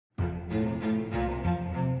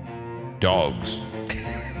dogs,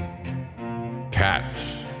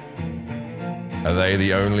 cats. Are they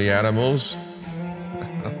the only animals?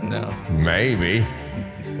 No. Maybe.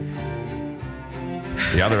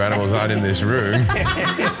 The other animals aren't in this room.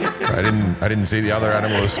 I didn't see the other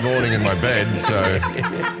animal this morning in my bed, so.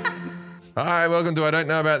 Hi, welcome to I Don't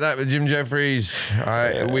Know About That with Jim Jefferies.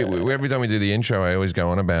 Every time we do the intro, I always go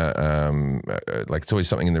on about, like it's always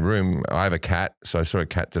something in the room. I have a cat, so I saw a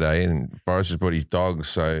cat today, and Forrest has brought his dog,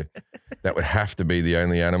 so that would have to be the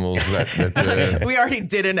only animals that we already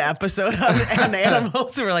did an episode on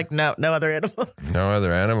animals, and we're like, no other animals. No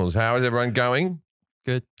other animals. How is everyone going?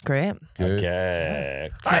 Good. Great. Good. Okay.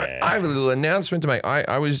 I have a little announcement to make.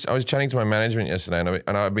 I was chatting to my management yesterday,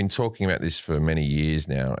 and I've been talking about this for many years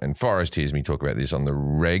now. And Forrest hears me talk about this on the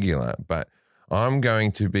regular. But I'm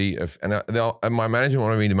going to be, and my management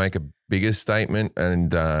wanted me to make a bigger statement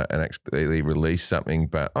and actually release something.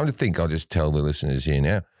 But I think I'll just tell the listeners here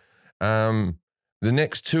now. The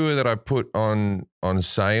next tour that I put on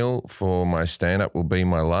sale for my stand-up will be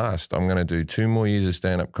my last. I'm going to do 2 more years of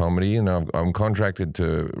stand-up comedy, and I'm contracted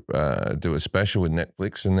to do a special with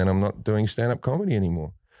Netflix, and then I'm not doing stand-up comedy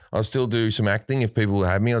anymore. I'll still do some acting if people will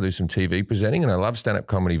have me. I'll do some TV presenting, and I love stand-up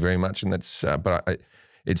comedy very much, and that's. But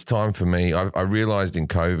it's time for me. I realized in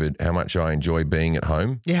COVID how much I enjoy being at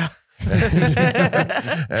home. Yeah.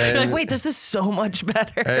 And, like, wait, this is so much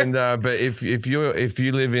better. And but if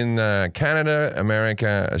you live in Canada,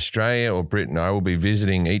 America, Australia, or Britain, I will be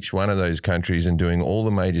visiting each one of those countries and doing all the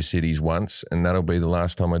major cities once, and that'll be the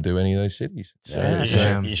last time I do any of those cities. You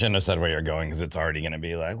shouldn't have said where you're going, because it's already going to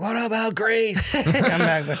be like, what about Greece? Come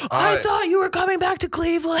back. I thought you were coming back to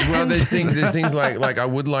Cleveland. Well, there's things like I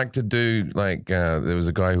would like to do, like there was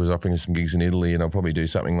a guy who was offering us some gigs in Italy, and I'll probably do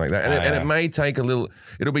something like that. And it may take a little.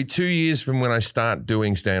 It'll be 2 years from when I start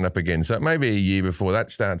doing stand up again, so it may be a year before that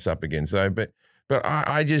starts up again. So, but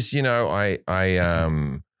I just, you know, I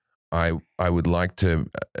would like to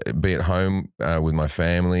be at home with my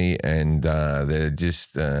family, and they're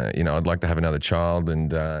just, you know, I'd like to have another child,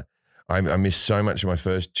 and I miss so much of my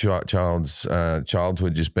first child's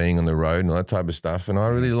childhood, just being on the road and all that type of stuff. And I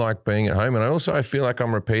really like being at home, and I feel like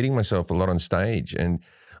I'm repeating myself a lot on stage, and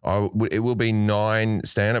it will be 9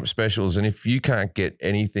 stand-up specials, and if you can't get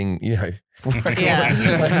anything, you know,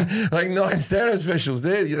 like 9 stand-up specials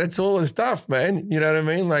there, that's all the stuff, man. You know what I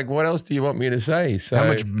mean? Like, what else do you want me to say? So, how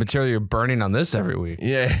much material you're burning on this every week?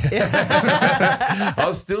 Yeah.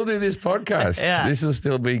 I'll still do this podcast. Yeah. This will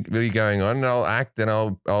still be going on, and I'll act, and I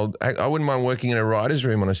wouldn't mind working in a writer's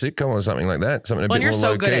room on a sitcom or something like that. Something a bit more you're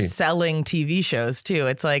so good low-key. at selling TV shows too.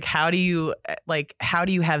 It's like, how do you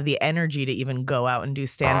have the energy to even go out and do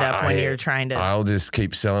stand-up when you're trying to? I'll just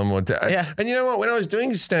keep selling more. Yeah. And you know what? When I was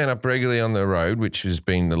doing stand-up regularly on the road, which has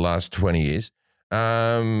been the last 20 years,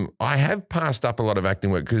 I have passed up a lot of acting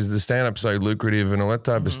work because the stand-up's so lucrative and all that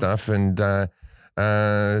type of stuff. And so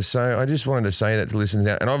I just wanted to say that to listeners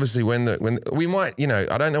now. And obviously when we might, you know,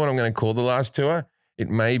 I don't know what I'm going to call the last tour. It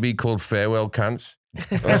may be called Farewell Cunts.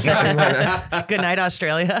 Or something like that. Good night,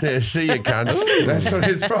 Australia. Yeah, see you, cunts. That's what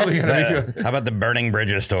it's probably going to be. How about the Burning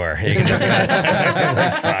Bridges tour? You can just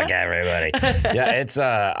like, fuck everybody. Yeah, it's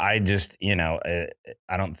I just, you know,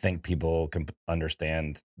 I don't think people can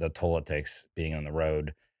understand the toll it takes being on the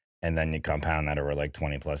road, and then you compound that over like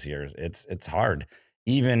 20 plus years. It's hard.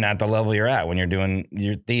 Even at the level you're at, when you're doing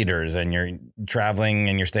your theaters and you're traveling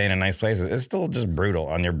and you're staying in nice places, it's still just brutal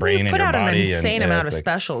on your brain and your body. Put out an insane amount of like,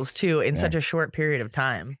 specials too in such a short period of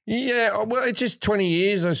time. Yeah, well, it's just 20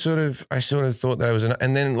 years. I sort of thought that was enough.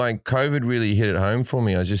 And then like COVID really hit it home for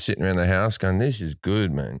me. I was just sitting around the house going, this is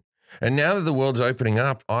good, man. And now that the world's opening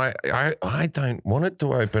up, I don't want it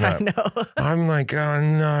to open up. I know. I'm like, oh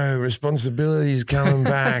no, responsibilities coming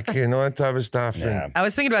back and all that type of stuff. Yeah. I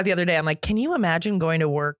was thinking about it the other day. I'm like, can you imagine going to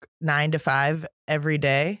work 9 to 5 every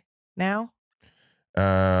day now?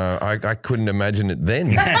 I couldn't imagine it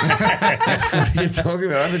then. What are you talking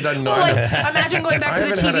about? I haven't done 9 imagine going back to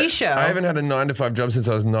the TV show. I haven't had a 9 to 5 job since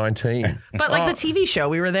I was 19. But like the TV show,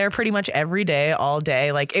 we were there pretty much every day, all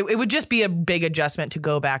day. Like it would just be a big adjustment to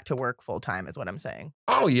go back to work full time is what I'm saying.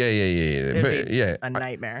 Oh, yeah. It'd be yeah. a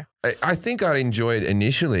nightmare. I think I enjoyed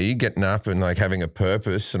initially getting up and like having a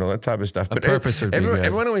purpose and all that type of stuff. But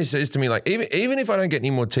everyone always says to me, like, even if I don't get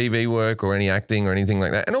any more TV work or any acting or anything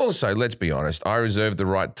like that, and also, let's be honest, I reserve the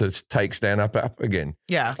right to take stand-up up again.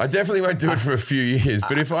 Yeah. I definitely won't do it for a few years,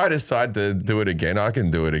 but if I decide to do it again, I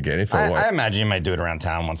can do it again if I want. I imagine you might do it around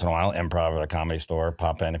town once in a while, improv at a comedy store,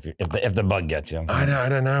 pop in if the bug gets you. I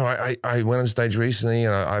don't know. I went on stage recently,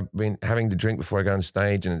 and I've been having to drink before I go on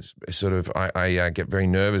stage, and it's sort of I get very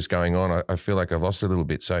nervous going on. I feel like I've lost a little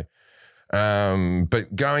bit. So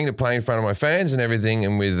But going to play in front of my fans and everything,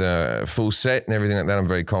 and with a full set and everything like that, I'm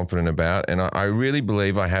very confident about. And I really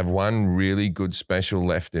believe I have one really good special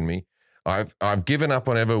left in me. I've given up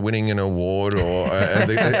on ever winning an award or a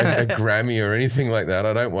Grammy or anything like that.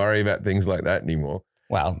 I don't worry about things like that anymore.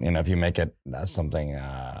 Well, if you make it something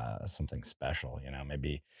special,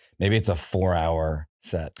 maybe it's a 4-hour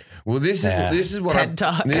set. Well, this is what TED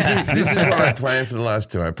Talk. This is what I planned for the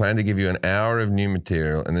last 2. I plan to give you an hour of new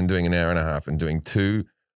material and then doing an hour and a half and doing 2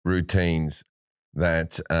 routines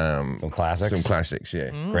that some classics,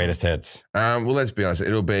 yeah. Greatest hits. Well, let's be honest.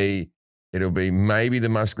 It'll be maybe the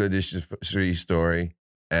muscular dystrophy story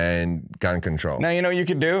and gun control. Now, you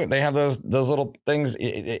could do. They have those little things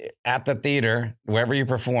at the theater, wherever you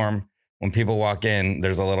perform. When people walk in,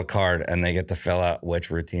 there's a little card, and they get to fill out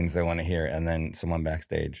which routines they want to hear, and then someone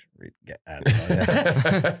backstage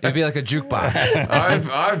It'd be like a jukebox.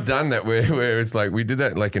 I've done that where it's like we did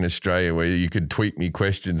that like in Australia where you could tweet me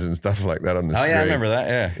questions and stuff like that on the screen. Oh yeah, I remember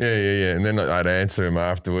that. Yeah. And then I'd answer them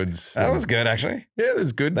afterwards. That was good, actually. Yeah, it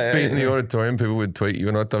was good. Being in the auditorium, people would tweet you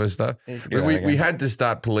and all that type of stuff. But we had to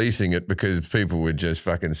start policing it because people were just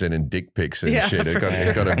fucking sending dick pics and shit. It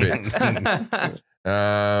got a bit.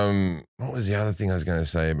 What was the other thing I was going to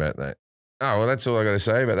say about that? Oh, well, that's all I got to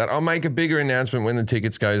say about that. I'll make a bigger announcement when the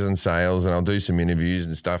tickets goes on sales, and I'll do some interviews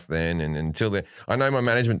and stuff then. And until then, I know my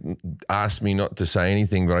management asked me not to say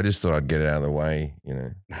anything, but I just thought I'd get it out of the way,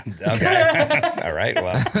 Okay. All right.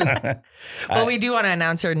 Well, well, we do want to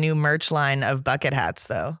announce our new merch line of bucket hats,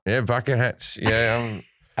 though. Yeah, bucket hats. Yeah.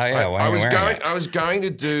 Oh yeah. I was going to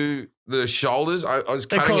do the shoulders. I was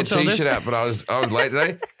cutting a t-shirt out, but I was late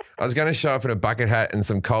today. I was going to show up in a bucket hat and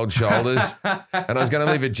some cold shoulders, and I was going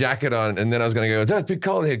to leave a jacket on, and then I was going to go, it's a bit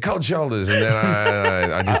cold here, cold shoulders, and then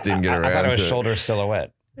I just didn't get around. I thought it was shoulder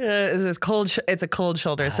silhouette. It's a cold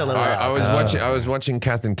shoulder silhouette. I was watching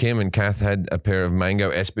Kath and Kim, and Kath had a pair of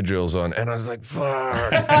mango espadrilles on, and I was like,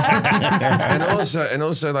 fuck. and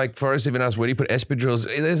also like Forrest even asked, where do you put espadrilles?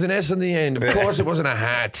 There's an S on the end. Of course it wasn't a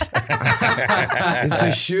hat. It's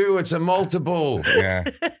a shoe. It's a multiple. Yeah.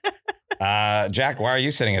 Jack, why are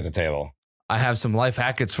you sitting at the table? I have some life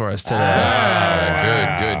hackets for us today.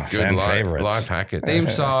 Good. Fan favorites. Life hackets. Theme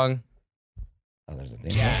song. Oh, there's a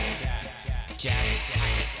theme song.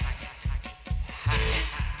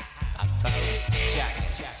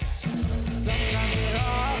 Sometimes they're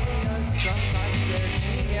obvious, sometimes they're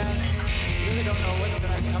genius. You really don't know what's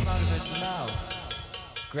gonna come out of his mouth.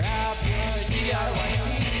 Grab your DIY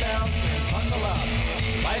seatbelts and buckle up.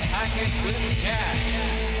 Life hackets with Jack.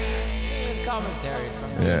 Commentary from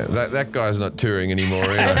that guy's not touring anymore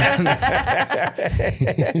either.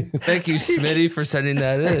 Thank you, Smitty, for sending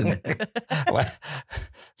that in. Well,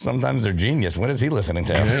 sometimes they're genius. What is he listening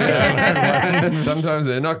to? Sometimes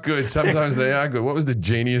they're not good. Sometimes they are good. What was the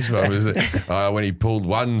genius one? Was it when he pulled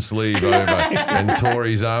one sleeve over and tore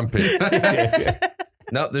his armpit?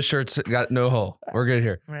 No, this shirt's got no hole. We're good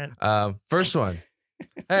here. Right. First one.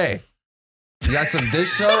 Hey, you got some dish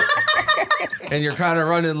soap and you're kind of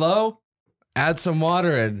running low? Add some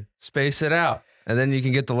water and space it out. And then you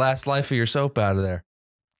can get the last life of your soap out of there.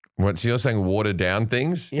 What, so you're saying water down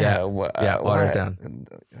things? Yeah, water it down.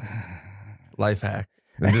 Life hack.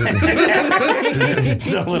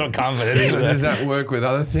 It's a little confidence. Does that work with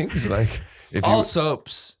other things? Like if all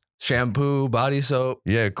soaps, shampoo, body soap.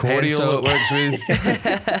 Yeah, cordial soap. it works with.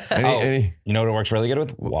 You know what it works really good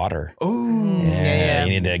with? Water. Ooh. Yeah. You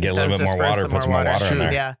need to get a little bit more water, put some more water in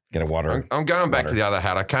there. Yeah. Get a water. I'm going back to the other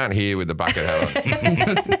hat. I can't hear with the bucket hat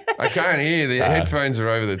on. I can't hear. The headphones are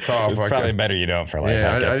over the top. It's probably better you don't for life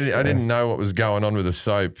hackets. I didn't know what was going on with the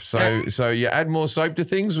soap. So you add more sope to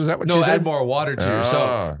things? Was that what you said? No, add more water to your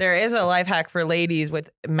soap. There is a life hack for ladies with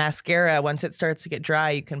mascara. Once it starts to get dry,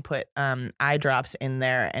 you can put eye drops in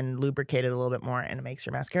there and lubricate it a little bit more, and it makes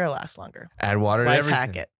your mascara last longer. Add water to Life everything.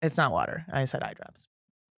 hack it. It's not water. I said eye drops.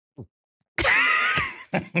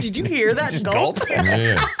 Did you hear that Just gulp?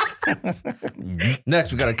 Yeah.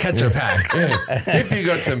 Next, we got a ketchup hack. If you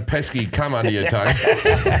got some pesky cum under your tongue.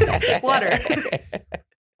 Water.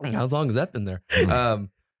 How long has that been there?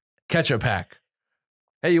 Ketchup hack.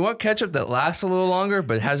 Hey, you want ketchup that lasts a little longer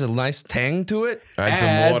but has a nice tang to it? Add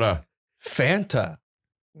some water. Fanta.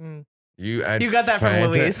 You got that from Fanta?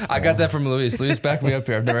 Luis. I got that from Luis. Luis, back me up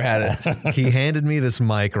here. I've never had it. He handed me this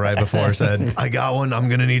mic right before, said, I got one. I'm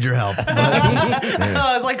going to need your help.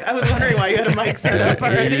 I was wondering why you had a mic set up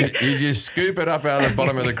already. You just scoop it up out of the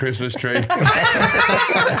bottom of the Christmas tree.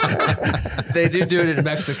 They do it in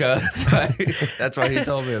Mexico. That's why he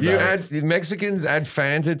told me about it. Mexicans add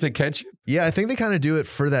Fanta to ketchup? Yeah, I think they kind of do it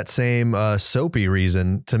for that same soapy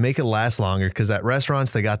reason to make it last longer. Because at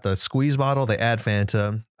restaurants, they got the squeeze bottle, they add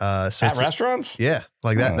Fanta. So At restaurants? Yeah,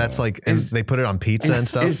 like that. That's like, and they put it on pizza and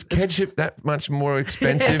stuff. Is ketchup that much more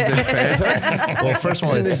expensive than Fanta? Well, first of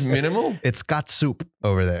all, Isn't it's this minimal? It's got soup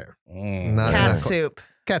over there. Not Cat not- soup.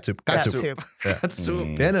 Cat soup. Cat Cat soup. soup. That's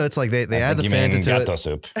soup. Yeah, no, it's like they I add the think you mean Fanta to gato it.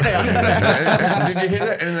 soup. Did you hear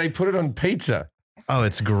that? And they put it on pizza. Oh,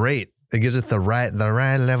 it's great. It gives it the right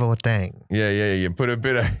level of tang. Yeah. You put a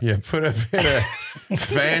bit of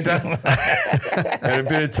Fanta and a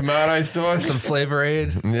bit of tomato sauce. Some Flavor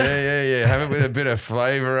Aid. Yeah. Have it with a bit of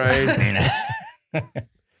Flavor Aid.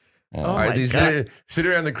 Oh All right, my these God. Sit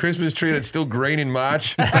around the Christmas tree that's still green in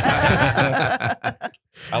March. I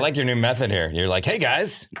like your new method here. You're like, hey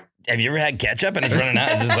guys, have you ever had ketchup? And it's running out.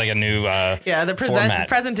 This is like a new Yeah, the format.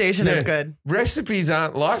 presentation is Yeah. good. Recipes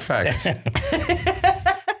aren't life hacks.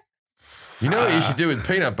 You know what you should do with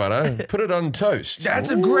peanut butter? Put it on toast. That's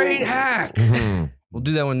a great hack. Mhm. We'll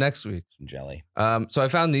do that one next week. Some jelly. So I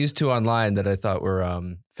found these two online that I thought were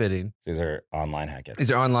fitting. These are online hackets. These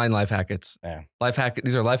are online life hackets. Yeah.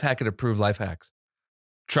 These are life hacket approved life hacks.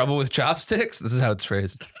 Trouble with chopsticks? This is how it's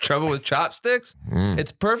phrased. Trouble with chopsticks? Mm.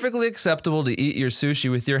 It's perfectly acceptable to eat your sushi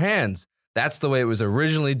with your hands. That's the way it was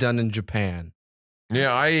originally done in Japan.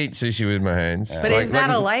 Yeah, I eat sushi with my hands. Yeah. But is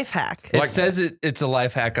that a life hack? It Like- says it's a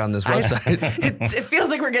life hack on this website. It feels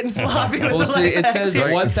like we're getting sloppy with Well, the see, life it hacks says here.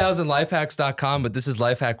 1000lifehacks.com, but this is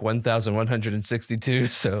lifehack 1162.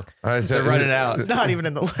 So they're running out. It's not even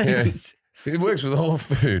in the list. It works with all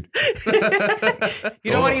food.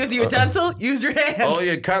 You don't want to use a utensil? Use your hands. All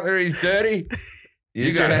your cutlery's dirty. You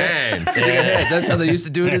Use got your hands. Use your hands. That's how they used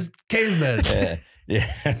to do it as cavemen.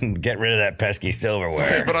 Yeah. Get rid of that pesky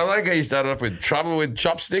silverware. But I like how you started off with trouble with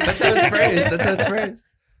chopsticks. That's how it's phrased. That's how it's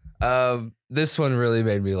phrased. This one really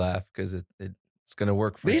made me laugh because it's going to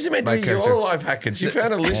work for These are meant my to be character. your life hackers. You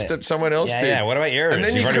found a list that someone else Yeah, did. yeah. What about yours? And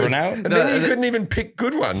then You've you already could- run out? And then you couldn't even pick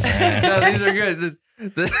good ones. No, these are good.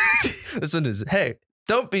 This one is, hey,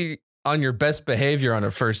 don't be on your best behavior on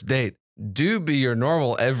a first date. Do be your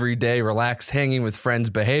normal, everyday, relaxed, hanging with friends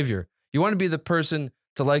behavior. You want to be the person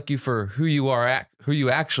to like you for who you are, who you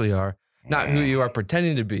actually are, not who you are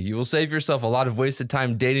pretending to be. You will save yourself a lot of wasted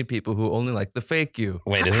time dating people who only like the fake you.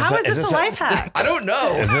 Wait, How is this a life hack? I don't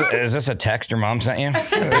know. Is this a text your mom sent you?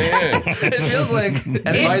 Yeah. It feels like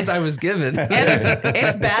advice I was given.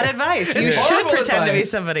 It's bad advice. You It's should horrible pretend to be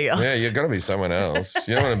advice. somebody else. Yeah, you've got to be someone else.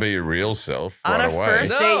 You don't want to be your real self On right a away.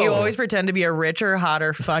 first date, you No. always pretend to be a richer,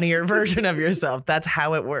 hotter, funnier version of yourself. That's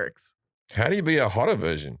how it works. How do you be a hotter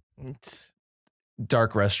version?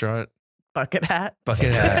 Dark restaurant, Bucket hat,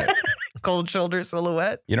 bucket hat. cold shoulder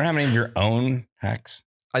silhouette. You don't have any of your own hacks?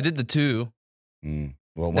 I did the two.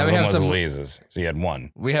 Well, Now one we of them have was some- Louise's. So you had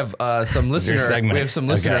one. We have some This is listener. your segment. We have some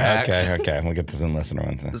listener hacks. Okay. We'll get to some listener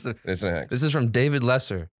ones. Listener- There's no hacks. This is from David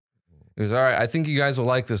Lesser. He goes, all right, I think you guys will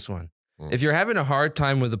like this one. Mm. If you're having a hard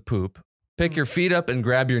time with a poop, pick your feet up and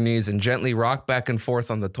grab your knees and gently rock back and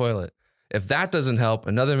forth on the toilet. If that doesn't help,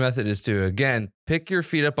 another method is to, again, pick your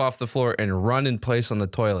feet up off the floor and run in place on the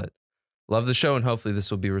toilet. Love the show, and hopefully this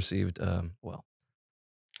will be received well.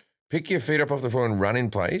 Pick your feet up off the floor and run in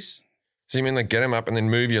place. So you mean like get them up and then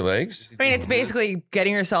move your legs? I mean, it's basically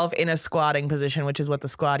getting yourself in a squatting position, which is what the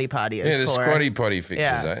squatty potty is Yeah, the for. squatty potty fixes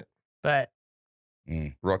Yeah. that. But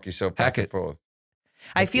Rock yourself Hack back and it. forth.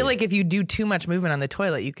 I feel like if you do too much movement on the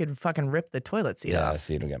toilet, you could fucking rip the toilet seat Yeah, off. the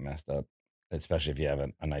seat will get messed up, especially if you have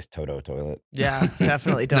a nice Toto toilet. Yeah,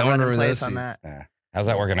 definitely don't Don't run wanna in ruin place those on seats. that. Yeah. How's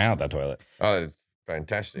that working out, that toilet? Oh, it's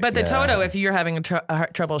fantastic. But the Yeah. Toto, if you're having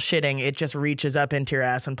trouble shitting, it just reaches up into your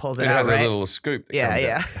ass and pulls it it out, has right? a little scoop. That Yeah, comes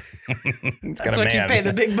yeah. out. It's got That's a what you man. pay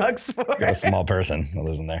the big bucks for. It's got a small person that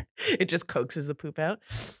lives in there. It just coaxes the poop out.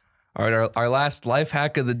 All right, our last life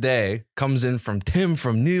hack of the day comes in from Tim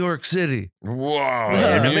from New York City. Whoa.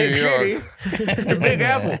 Yeah, New big York. The Big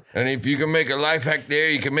Apple. And if you can make a life hack there,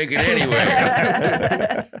 you can make it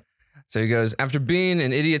anywhere. So he goes, after being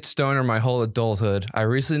an idiot stoner my whole adulthood, I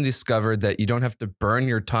recently discovered that you don't have to burn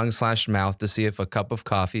your tongue/mouth to see if a cup of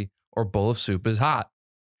coffee or bowl of soup is hot.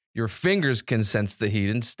 Your fingers can sense the heat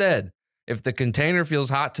instead. If the container feels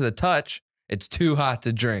hot to the touch, it's too hot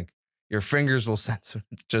to drink. Your fingers will sense when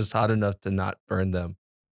it's just hot enough to not burn them.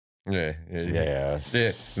 Yeah. Yeah.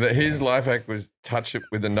 His life hack was touch it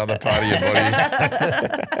with another part of your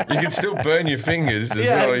body. You can still burn your fingers as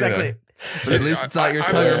Yeah, well. exactly. You know. But at least it's not your I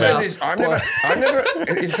tongue will or say mouth. this, I've never,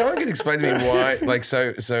 if someone could explain to me why, like,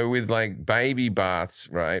 so with like baby baths,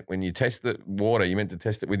 right? When you test the water, you meant to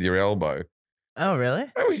test it with your elbow. Oh, really?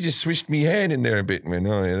 Oh, he just swished me hand in there a bit and went,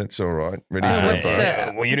 oh, yeah, that's all right. Ready for a what's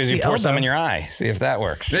bite. well, you what's just the pour some elbow? in your eye. See if that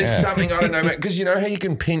works. There's Yeah. something, I don't know, because you know how you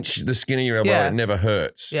can pinch the skin of your elbow Yeah. and it never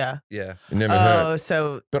hurts. Yeah. Yeah. It never Oh, hurts.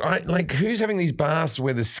 so But I like, who's having these baths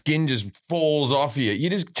where the skin just falls off you? You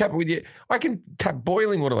just tap it with your, I can tap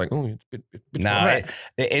boiling water like, oh, it's a bit No, Right.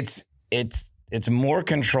 it's more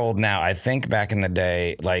controlled now. I think back in the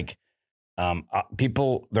day, like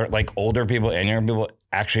people, they're like older people and younger people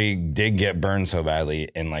actually did get burned so badly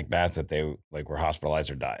in like baths that they like were hospitalized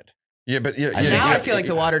or died. Yeah, but yeah, I yeah, think- now yeah, I feel like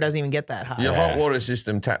the water doesn't even get that high. Your Yeah. hot water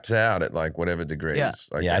system taps out at like whatever degrees. Yeah.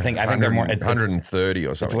 Like Yeah, I think they're more- it's- 130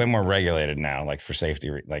 or It's something. way more regulated now, like for safety.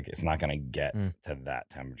 Like it's not going to get Mm. to that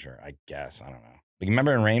temperature. I guess I don't know. But you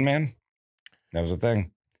remember in Rain Man, that was the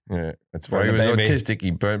thing. Yeah, that's Burn why he the was baby. autistic.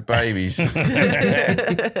 He burnt babies.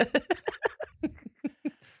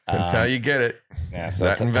 That's how you get it. Yeah, so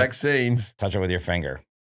That and vaccines. touch it with your finger.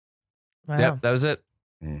 Wow. Yep, that was it.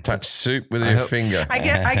 Touch soup with I your hope- finger. I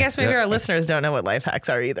guess maybe Yeah. our listeners don't know what life hacks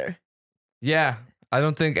are either. Yeah. I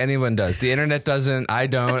don't think anyone does. The internet doesn't. I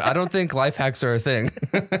don't. I don't think life hacks are a thing.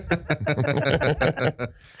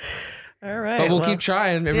 All right. But we'll well, keep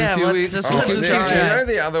trying every yeah, few let's weeks. just- We'll let's keep just You keep trying. trying. know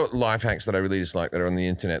the other life hacks that I really dislike that are on the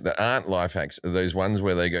internet that aren't life hacks are those ones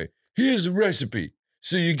where they go, here's a recipe.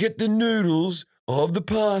 So you get the noodles of the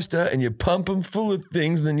pasta and you pump them full of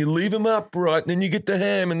things, and then you leave them upright, and then you get the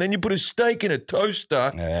ham, and then you put a steak in a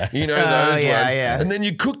toaster. Yeah. You know Oh, those yeah, ones. yeah. And then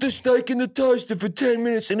you cook the steak in the toaster for 10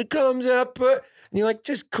 minutes and it comes out and you're like,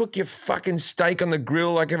 just cook your fucking steak on the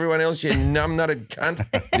grill like everyone else, you numbnutted cunt.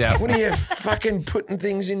 Yeah. What are you fucking putting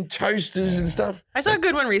things in toasters and stuff? I saw a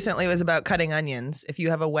good one recently. It was about cutting onions. If you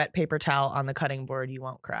have a wet paper towel on the cutting board, you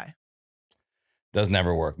won't cry. Those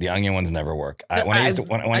never work. The onion ones never work. I I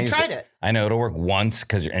tried it. I know it'll work once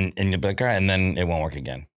because and you'll be like, all right, and then it won't work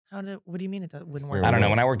again. What do you mean it wouldn't work? I don't know.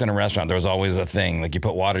 When I worked in a restaurant, there was always a thing like you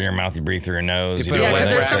put water in your mouth, you breathe through your nose. You put do a Yeah, wet because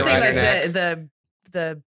there's rag something around like your neck.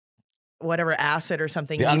 the whatever acid or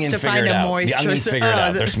something The needs onions to figure find it a out. moisture. The onions figure it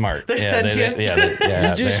out. They're smart. They're Yeah, sentient.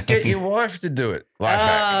 You just get your wife to do it. Life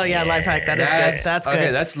hack. Oh yeah, life hack. That is good. That's good.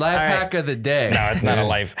 Okay, that's life All right. hack of the day. No, it's not a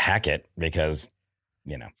life hack it because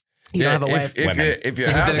you know. You don't have a wife. If, Women. if your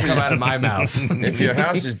Because it house didn't come is, out of my mouth. if your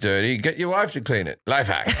house is dirty, get your wife to clean it. Life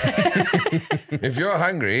hack. If you're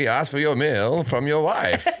hungry, ask for your meal from your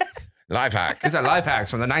wife. Life hack. These are life hacks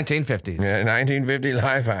from the 1950s. Yeah, 1950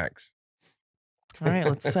 life hacks. All right,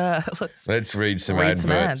 let's Let's read some Read adverts.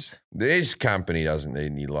 some ads. This company doesn't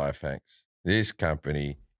need any life hacks. This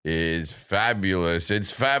company is fabulous.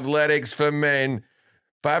 It's Fabletics for Men.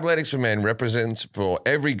 Fabletics for Men represents for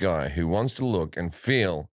every guy who wants to look and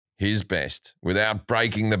feel his best without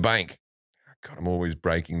breaking the bank. God, I'm always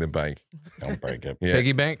breaking the bank. Don't break it. Yeah.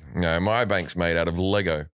 Piggy bank. No, my bank's made out of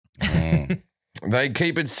Lego. Mm. They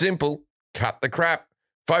keep it simple. Cut the crap.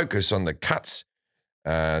 Focus on the cuts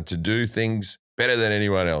to do things better than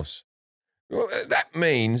anyone else. Well, that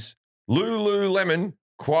means Lululemon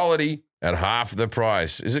quality at half the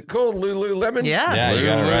price. Is it called Lululemon? Yeah. Yeah, you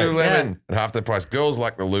got it right. Lululemon at half the price. Girls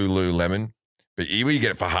like the Lululemon, but we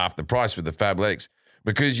get it for half the price with the Fabletics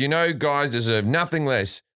because you know guys deserve nothing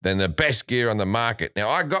less than the best gear on the market. Now,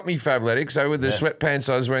 I got me Fabletics over the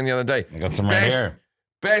sweatpants I was wearing the other day. I got some right here.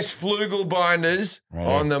 Best flugel binders Right.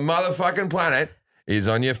 on the motherfucking planet is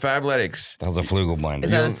on your Fabletics. That was a flugel blinder.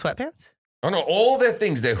 Is that a sweatpants? Oh no, all their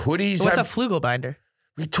things, their hoodies. What's a have, flugel binder?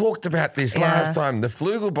 we talked about this Yeah. last time. The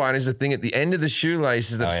flugel binder is the thing at the end of the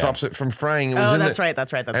shoelaces that Oh, yeah. stops it from fraying. It Oh, in that's the, right.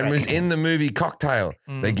 That's right. That's and right. was in the movie Cocktail.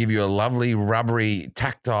 Mm. They give you a lovely, rubbery,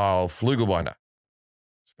 tactile flugel binder.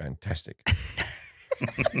 It's fantastic.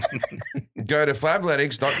 Go to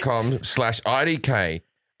fabletics.com/IDK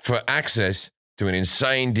for access to an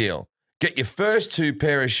insane deal. Get your first 2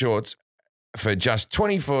 pair of shorts for just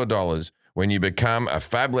 $24 when you become a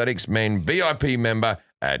Fabletics Men VIP member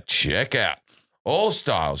at checkout. All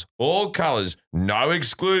styles, all colors, no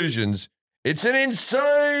exclusions. It's an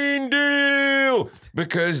insane deal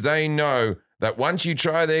because they know that once you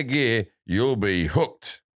try their gear, you'll be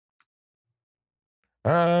hooked.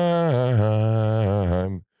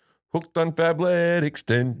 I'm hooked on Fabletics.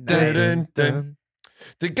 Dun, dun, dun, dun.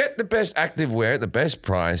 To get the best activewear at the best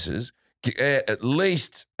prices, get at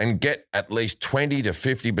least 20 to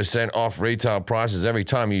 50% off retail prices every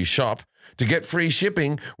time you shop. To get free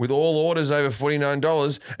shipping with all orders over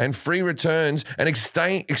 $49 and free returns and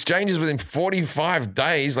exchanges within 45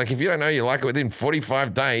 days. Like if you don't know you like it within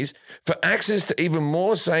 45 days. For access to even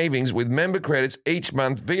more savings with member credits each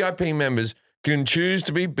month, VIP members can choose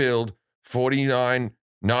to be billed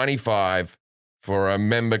 $49.95 for a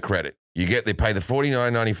member credit. They pay the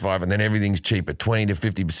 $49.95 and then everything's cheaper, 20 to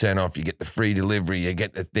 50% off. You get the free delivery, you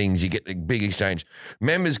get the things, you get the big exchange.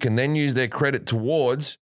 Members can then use their credit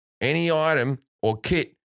towards any item or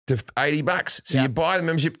kit to $80. So you buy the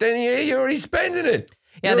membership, then you're already spending it.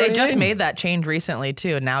 Yeah, You're they already just in. made that change recently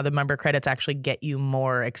too. Now the member credits actually get you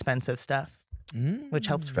more expensive stuff, which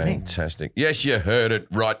helps for me. Fantastic. Yes, you heard it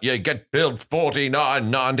right. You get billed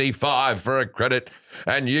 $49.95 for a credit,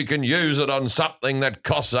 and you can use it on something that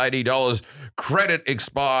costs $80. Credit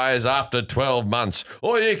expires after 12 months,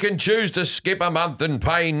 or you can choose to skip a month and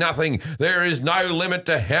pay nothing. There is no limit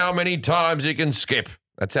to how many times you can skip.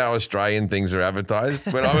 That's how Australian things are advertised.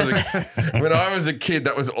 When I was a kid,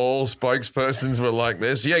 that was all spokespersons were like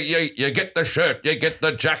this. You get the shirt, you get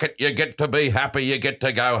the jacket, you get to be happy, you get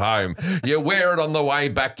to go home. You wear it on the way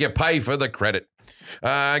back, you pay for the credit.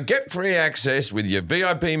 Get free access with your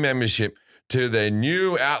VIP membership to their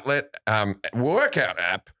new outlet workout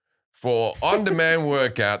app for on-demand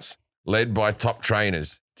workouts led by top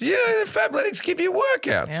trainers. Yeah, the Fabletics give you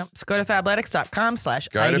workouts. Yep. So go to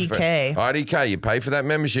fabletics.com/IDK. IDK. You pay for that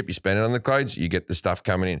membership. You spend it on the clothes. You get the stuff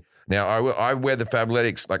coming in. Now, I wear the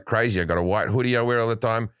Fabletics like crazy. I got a white hoodie I wear all the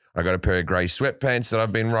time. I got a pair of grey sweatpants that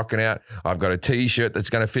I've been rocking out. I've got a T-shirt that's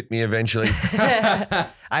going to fit me eventually.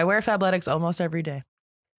 I wear Fabletics almost every day.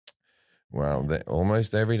 Well,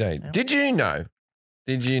 almost every day. Yep. Did you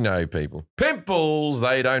know, people? Pimples,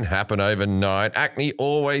 they don't happen overnight. Acne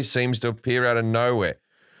always seems to appear out of nowhere.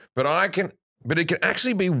 But it can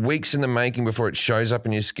actually be weeks in the making before it shows up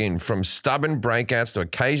in your skin. From stubborn breakouts to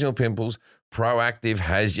occasional pimples, Proactive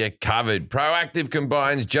has you covered. Proactive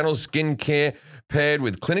combines gentle skin care paired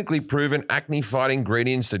with clinically proven acne-fighting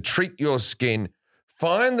ingredients to treat your skin.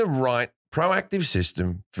 Find the right Proactive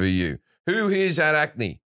system for you. Who here's had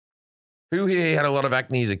acne? Who here had a lot of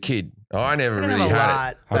acne as a kid? I never really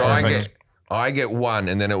had it. But I get one,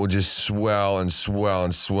 and then it will just swell and swell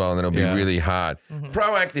and swell, and then it'll be really hard. Mm-hmm.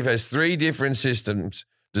 Proactive has 3 different systems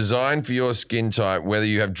designed for your skin type, whether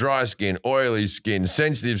you have dry skin, oily skin,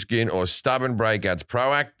 sensitive skin, or stubborn breakouts.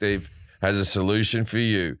 Proactive has a solution for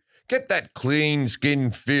you. Get that clean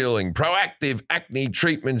skin feeling. Proactive acne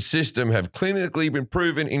treatment system have clinically been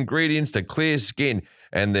proven ingredients to clear skin,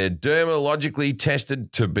 and they're dermatologically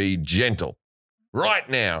tested to be gentle. Right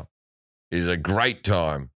now is a great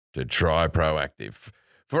time to try Proactive.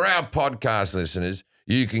 For our podcast listeners,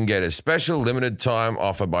 you can get a special limited time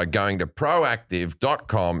offer by going to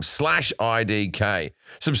proactive.com/IDK.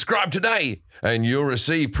 Subscribe today and you'll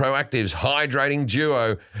receive Proactive's Hydrating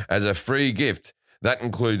Duo as a free gift. That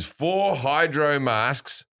includes 4 hydro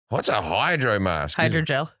masks. What's a hydro mask?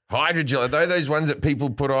 Hydrogel. Hydrogel. Are they those ones that people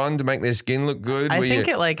put on to make their skin look good? I think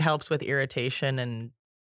it like helps with irritation and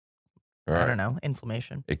I don't know,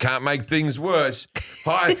 inflammation. It can't make things worse.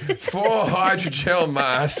 4 hydrogel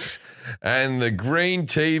masks and the green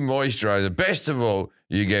tea moisturizer. Best of all,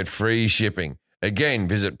 you get free shipping. Again,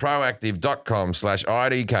 visit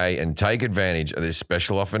proactive.com/IDK and take advantage of this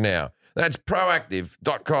special offer now. That's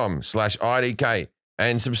proactive.com/IDK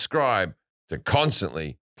and subscribe to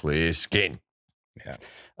constantly clear skin. Yeah.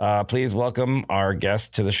 Please welcome our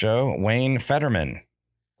guest to the show, Wayne Federman.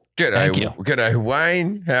 Thank you. G'day,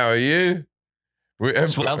 Wayne. How are you?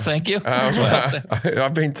 Well, thank you.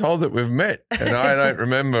 I've been told that we've met, and I don't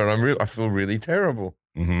remember, and I feel really terrible.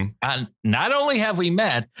 Mm-hmm. And not only have we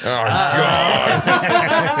met. Oh, God.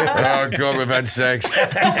 Oh, God, we've had sex.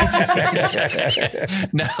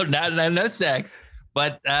 No sex.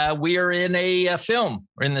 But we are in a film.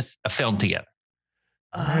 We're in a film together.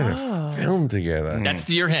 We're in a film together. That's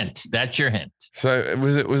your hint. That's your hint. So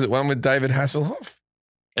was it one with David Hasselhoff?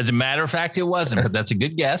 As a matter of fact, it wasn't, but that's a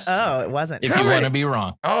good guess. Oh, it wasn't. If you want to be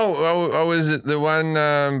wrong. Oh, was it the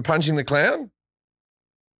one punching the clown?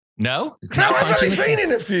 No, it's No, not I've punching only the- been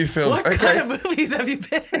in a few films. What kind of movies have you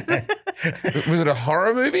been in? Was it a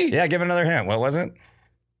horror movie? Yeah, give another hint. What was it?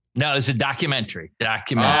 No, it's a documentary. Oh,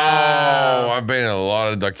 I've been in a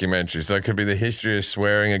lot of documentaries. So it could be the history of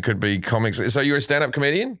swearing. It could be comics. So you're a stand-up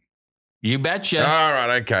comedian? You betcha. All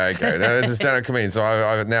right. Okay. No, it's a stand-up comedian.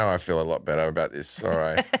 So now I feel a lot better about this. All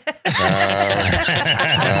right. Okay.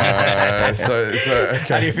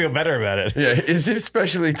 How do you feel better about it? Yeah. Is this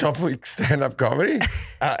specially topic stand-up comedy?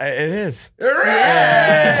 It is.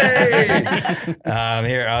 Hooray!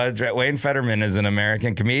 Wayne Federman is an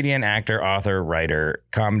American comedian, actor, author, writer,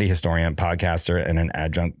 comedy historian, podcaster, and an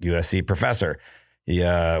adjunct USC professor. He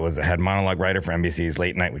was a head monologue writer for NBC's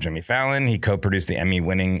Late Night with Jimmy Fallon. He co-produced the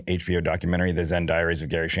Emmy-winning HBO documentary, The Zen Diaries of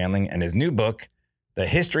Gary Shandling, and his new book, The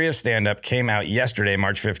History of Stand-Up, came out yesterday,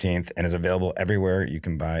 March 15th, and is available everywhere you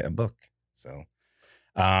can buy a book. So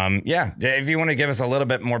Yeah, if you want to give us a little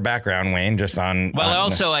bit more background, Wayne, just on. Well,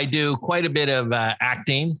 also I do quite a bit of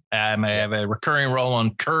acting. I have a recurring role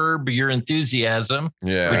on Curb Your Enthusiasm,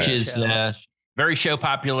 Yeah. which is very show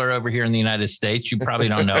popular over here in the United States. You probably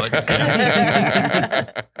don't know it.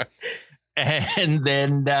 And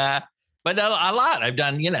then, but a lot. I've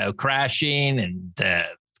done, Crashing and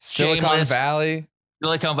Silicon Shameless. Valley.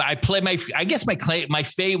 Silicon Valley. I play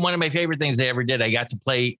one of my favorite things I ever did. I got to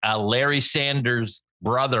play Larry Sanders'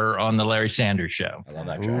 brother on the Larry Sanders Show. I love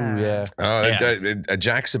that. Ooh, yeah.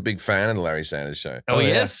 Jack's a big fan of the Larry Sanders Show. Oh, yeah.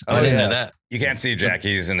 yes? I didn't know that. You can't see Jack.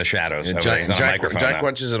 He's in the shadows. Yeah, He's on a microphone Jack now.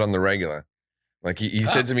 watches it on the regular. Like he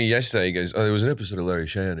said to me yesterday, he goes, "Oh, there was an episode of Larry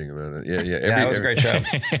Sanders about it." Yeah. Yeah, it was a great show.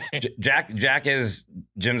 Jack is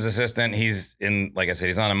Jim's assistant. He's in, like I said,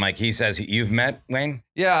 he's on a mic. He says, you've met Wayne?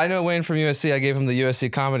 Yeah, I know Wayne from USC. I gave him the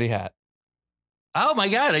USC comedy hat. Oh, my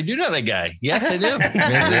God. I do know that guy. Yes, I do.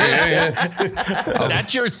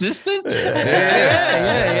 That's your assistant?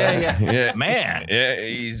 Yeah. Man. Yeah,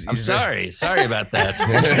 I'm sorry. Sorry about that.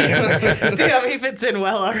 Damn, he fits in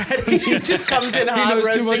well already. He just comes in hot. He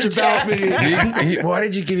knows too much about me. Why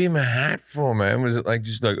did you give him a hat for, man? Was it like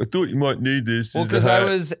I thought you might need this? Well, because I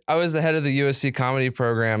was the head of the USC comedy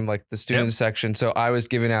program, like the student section. So I was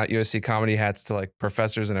giving out USC comedy hats to like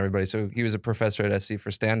professors and everybody. So he was a professor at SC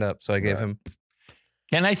for stand up. So I gave him.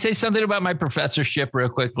 Can I say something about my professorship real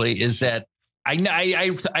quickly? Is that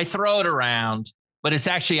I throw it around, but it's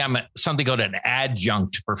actually I'm something called an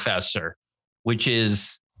adjunct professor, which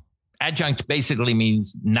is adjunct basically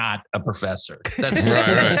means not a professor. That's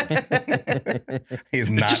right. He's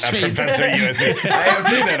not a professor at USC. I have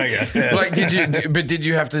seen that, I guess. Yeah. Like, did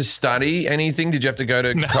you have to study anything? Did you have to go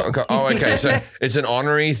to? No. Oh, okay. So it's an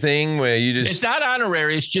honorary thing where you just. It's not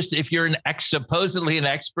honorary. It's just if you're supposedly an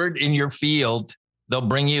expert in your field, they'll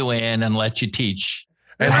bring you in and let you teach.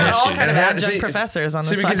 And all kind of adjunct see, professors on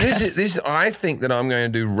this because podcast. this I think that I'm going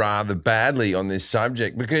to do rather badly on this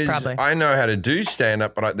subject because Probably. I know how to do stand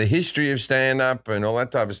up, but like the history of stand up and all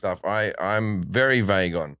that type of stuff, I'm very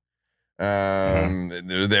vague on.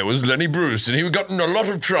 There was Lenny Bruce, and he got in a lot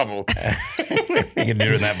of trouble. You can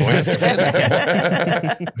do it in that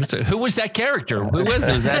voice. So who was that character? Who was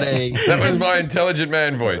it? Was that a? That was my intelligent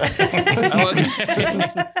man voice. Oh,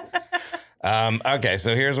 okay. Okay,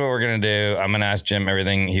 so here's what we're going to do. I'm going to ask Jim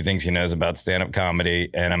everything he thinks he knows about stand-up comedy,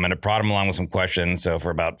 and I'm going to prod him along with some questions. So for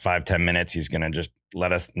about 5-10 minutes, he's going to just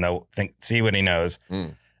let us know, see what he knows.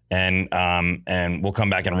 And we'll come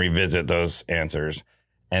back and revisit those answers.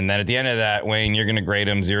 And then at the end of that, Wayne, you're going to grade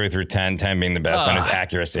him 0 through 10, 10 being the best on his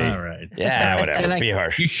accuracy. All right. Yeah, whatever. Be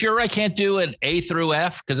harsh. You sure I can't do an A through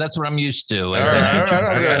F? Because that's what I'm used to. All right.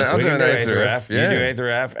 I'll We do can an do A through F. You do A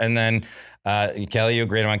through F, and then Kelly, you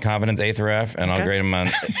grade him on confidence A through F, and I'll grade him on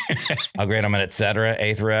et cetera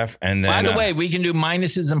A through F, and then. By the way, we can do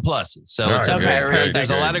minuses and pluses, so it's Okay, perfect. there's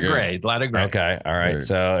a lot of grade, Okay, all right. Good.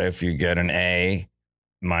 So if you get an A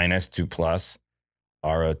minus 2 plus,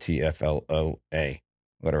 ROTFLOA,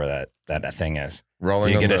 whatever that thing is.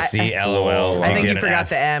 Rolling You on get a the C, LOL. I think get you an forgot F.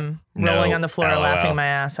 the M. No, Rolling on the floor, LOL. laughing my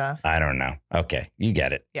ass off. I don't know. Okay, you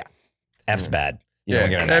get it. Yeah. F's bad. You Yeah, don't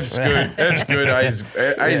get an F's F. good. F's good.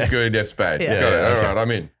 A's good. F's bad. Yeah. Got it. All Okay. right,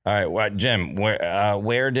 I'm in. All right, well, Jim,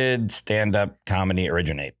 where did stand-up comedy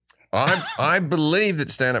originate? I believe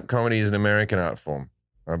that stand-up comedy is an American art form.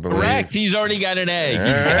 I believe. Correct. He's already got an A. Yeah.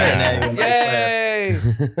 He's got an A. Yay!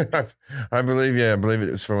 I believe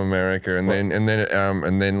it was from America, and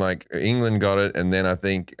then like England got it, and then I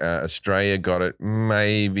think Australia got it.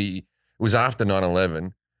 Maybe it was after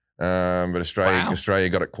 9/11, but Australia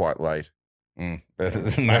got it quite late.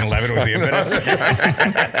 9/11 was the impetus.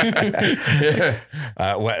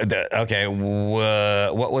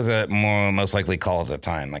 What was it most likely called at the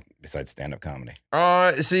time, like besides stand-up comedy?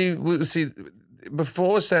 See,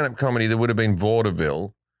 before stand-up comedy, there would have been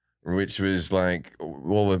vaudeville, which was like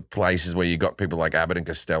all the places where you got people like Abbott and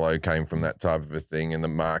Costello came from that type of a thing, and the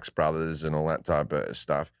Marx Brothers and all that type of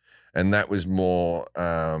stuff. And that was more,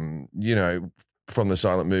 from the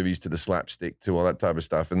silent movies to the slapstick to all that type of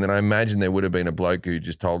stuff. And then I imagine there would have been a bloke who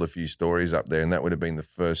just told a few stories up there, and that would have been the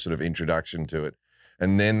first sort of introduction to it.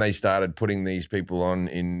 And then they started putting these people on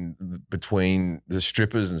in between the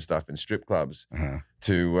strippers and stuff in strip clubs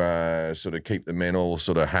to sort of keep the men all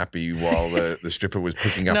sort of happy while the stripper was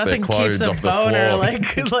picking up Nothing their clothes keeps a off the boner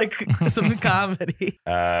floor. like some comedy.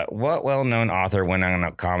 What well-known author went on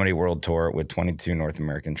a comedy world tour with 22 North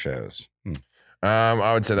American shows?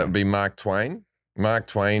 I would say that would be Mark Twain. Mark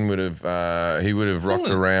Twain would have he would have rocked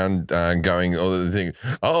around going all the thing.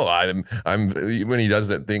 Oh, I'm when he does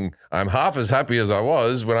that thing. I'm half as happy as I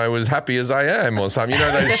was when I was happy as I am, or something. You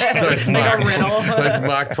know those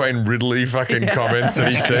Mark Twain Ridley fucking comments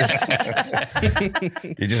that he says.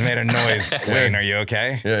 You just made a noise. Wayne, are you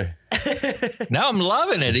okay? Yeah. No, I'm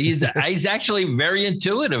loving it. He's actually very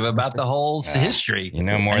intuitive about the whole history. You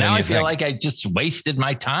know more and than now you I feel think. like I just wasted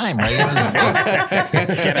my time. Right in the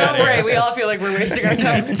book. Don't worry, we all feel like we're wasting our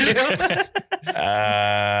time too.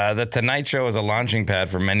 The Tonight Show was a launching pad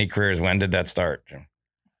for many careers. When did that start, Jim?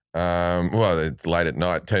 Well, it's late at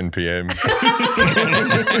night, 10 p.m.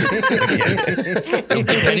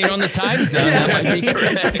 Depending on the time zone, that might be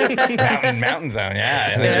correct. Mountain Zone,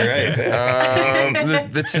 yeah, I think you're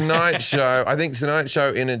right. The Tonight Show, I think Tonight Show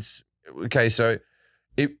in its, okay, so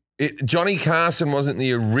Johnny Carson wasn't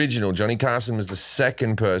the original. Johnny Carson was the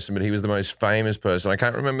second person, but he was the most famous person. I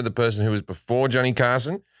can't remember the person who was before Johnny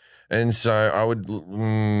Carson. And so I would,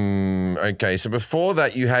 okay, so before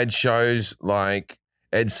that you had shows like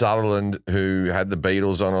Ed Sutherland, who had the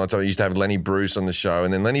Beatles on. I used to have Lenny Bruce on the show.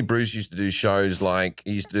 And then Lenny Bruce used to do shows like,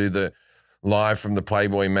 he used to do the Live from the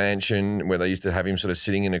Playboy Mansion, where they used to have him sort of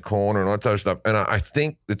sitting in a corner and all that type of stuff. And I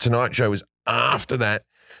think the Tonight Show was after that.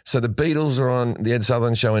 So the Beatles are on the Ed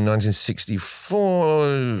Sutherland show in 1964.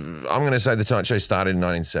 I'm going to say the Tonight Show started in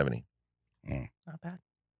 1970. Not bad.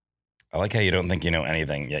 I like how you don't think you know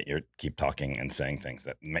anything, yet you keep talking and saying things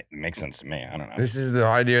that make sense to me. I don't know. This is the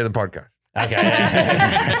idea of the podcast. Okay.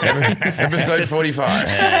 Episode 45.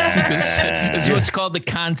 It's what's called the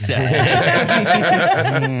concept.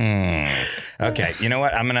 Okay. You know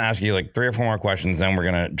what? I'm going to ask you like 3 or 4 more questions. Then we're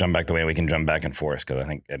going to jump back the way we can jump back and forth because I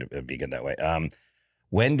think it'd be good that way.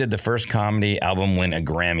 When did the first comedy album win a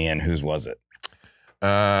Grammy and whose was it?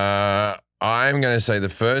 I'm going to say the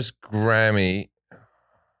first Grammy.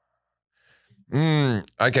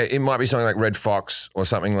 Okay, it might be something like Red Fox or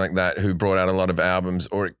something like that, who brought out a lot of albums,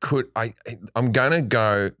 or it could. I'm gonna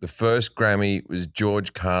go. The first Grammy was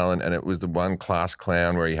George Carlin, and it was the one Class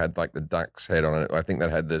Clown where he had like the duck's head on it. I think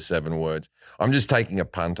that had the 7 words. I'm just taking a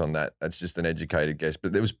punt on that. That's just an educated guess,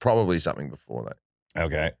 but there was probably something before that.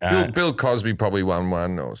 Okay. Bill Cosby probably won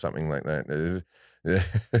one or something like that.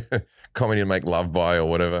 Comedy to Make Love By or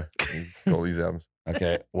whatever. All these albums.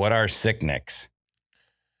 Okay. What are sick nicks?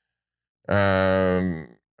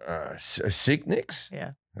 Sick nicks?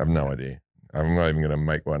 Yeah. I have no idea. I'm not even going to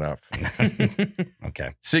make one up.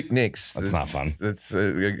 Okay. Sick nicks. That's not fun. That's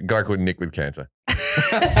a guy called Nick with cancer.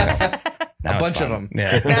 Now A bunch it's of fun. them.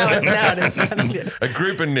 Yeah. Now it is funny. A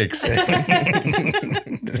group of Nicks. In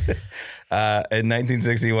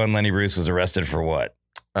 1961, Lenny Bruce was arrested for what?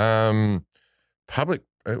 Public.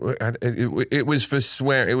 It was for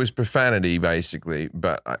swear. It was profanity, basically.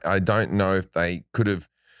 But I don't know if they could have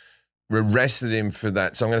arrested him for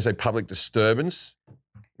that. So I'm going to say public disturbance,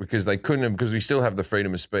 because they couldn't have, because we still have the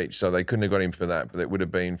freedom of speech. So they couldn't have got him for that, but it would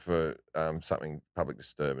have been for something public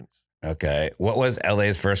disturbance. Okay. What was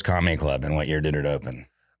LA's first comedy club and what year did it open?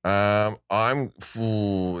 I'm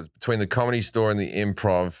between the Comedy Store and the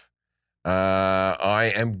Improv.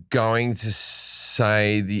 I am going to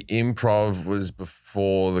say the Improv was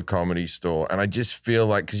before the Comedy Store, and I just feel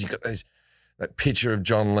like, because you got that picture of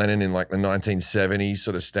John Lennon in like the 1970s,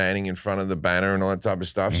 sort of standing in front of the banner and all that type of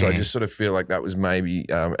stuff. So I just sort of feel like that was maybe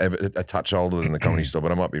a touch older than the Comedy Store,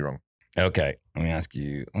 but I might be wrong. Okay. Let me ask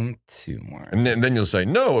you 2 more. And then you'll say,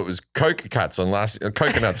 no, it was coconuts on La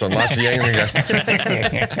Cienega.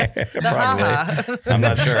 Probably. I'm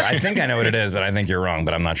not sure. I think I know what it is, but I think you're wrong,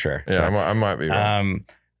 but I'm not sure. Yeah, So, I might be wrong.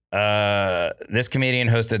 this comedian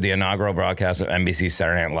hosted the inaugural broadcast of NBC's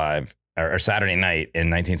Saturday Night Live, or Saturday Night in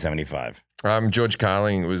 1975. George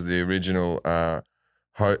Carlin was the original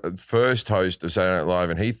first host of Saturday Night Live,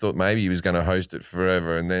 and he thought maybe he was going to host it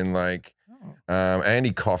forever. And then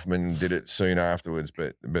Andy Kaufman did it soon afterwards,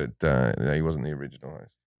 but he wasn't the original host.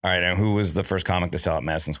 All right, and who was the first comic to sell at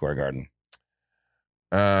Madison Square Garden?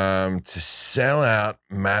 To sell out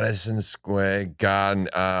Madison Square Garden,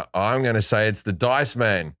 I'm going to say it's the Dice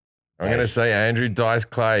Man. I'm going to say Andrew Dice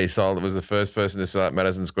Clay was the first person to sell out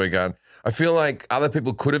Madison Square Garden. I feel like other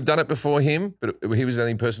people could have done it before him, but he was the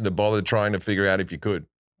only person to bother trying to figure out if you could.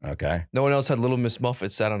 Okay. No one else had Little Miss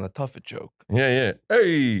Muffet sat on a Tuffet joke. Yeah.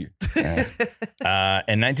 Hey.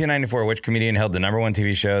 In 1994, which comedian held the #1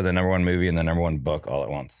 TV show, the #1 movie, and the #1 book all at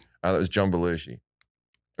once? That was John Belushi.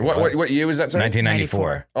 What year was that? Sorry?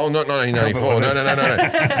 1994. Oh, not 1994. No.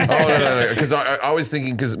 Oh, no. Because I was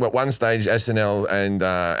thinking, because at one stage SNL and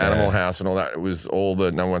Animal House and all that, it was all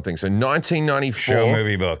the #1 thing. So 1994. Show,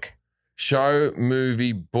 movie, book. show,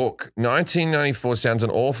 movie, book. 1994 sounds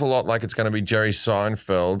an awful lot like it's going to be Jerry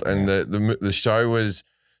Seinfeld, and the show was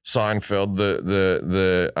Seinfeld.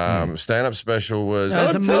 The stand-up special was. No,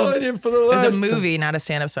 it's I'm a telling you for the last. It's a movie, not a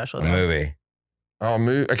stand-up special. A though. movie. Oh,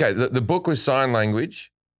 okay. The book was sign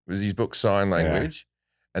language. Was his book sign language,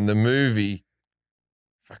 and the movie.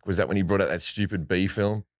 Fuck, was that when he brought out that stupid B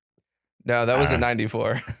film? No, that was in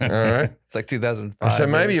 94. All right. It's like 2005. So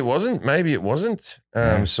maybe it wasn't. Maybe it wasn't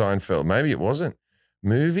Seinfeld. Maybe it wasn't.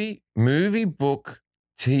 Movie, book,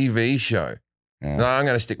 TV show. Yeah. No, I'm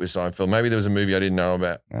going to stick with Seinfeld. Maybe there was a movie I didn't know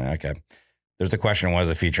about. Okay. There's a question,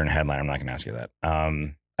 was a feature and a headline. I'm not going to ask you that.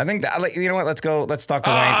 I think that, you know what? Let's go. Let's talk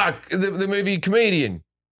to Wayne. The movie Comedian.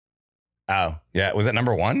 Oh, yeah. Was it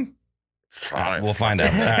number one? We'll find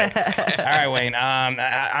out. All right, Wayne.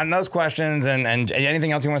 On those questions and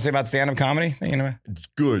anything else you want to say about stand-up comedy? You know, It's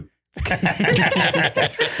good.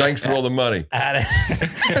 Thanks for all the money. How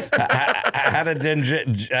did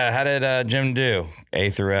Jim do?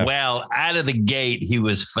 A through F. Well, out of the gate, he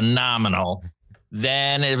was phenomenal.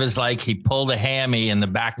 Then it was like he pulled a hammy in the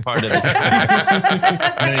back part of the truck.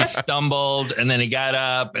 And then he stumbled, and then he got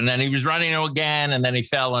up, and then he was running again, and then he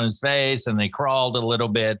fell on his face, and they crawled a little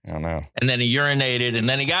bit. Oh, no. And then he urinated, and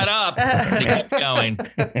then he got up, and he kept going.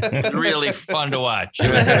 It was really fun to watch.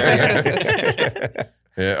 It was very good.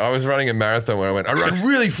 Yeah, I was running a marathon where I run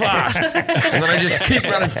really fast, and then I just keep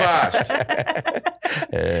running fast.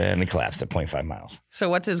 And he collapsed at 0.5 miles. So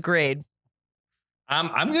what's his grade?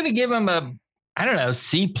 I'm going to give him I don't know,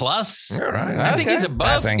 C plus. All right. I think he's above,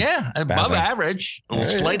 Passing. above Passing. average,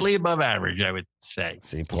 slightly above average, I would say.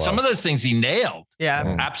 C plus. Some of those things he nailed,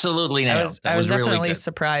 Yeah. absolutely nailed. I was really definitely good.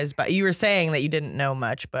 surprised, but you were saying that you didn't know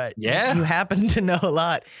much, but Yeah. you happen to know a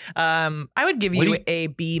lot. I would give What you do a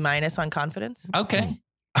B- on confidence. Okay.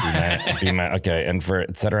 Okay, and for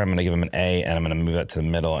et cetera, I'm going to give him an A, and I'm going to move it to the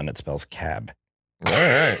middle, and it spells cab. All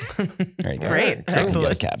right. There you go. Great. Cool.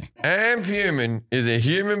 Excellent. Get a cab. Amp Human is a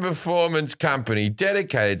human performance company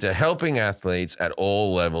dedicated to helping athletes at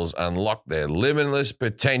all levels unlock their limitless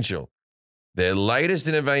potential. Their latest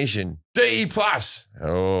innovation, D+.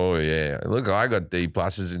 Oh, yeah. Look, I got D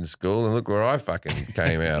pluses in school, and look where I fucking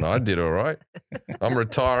came out. I did all right. I'm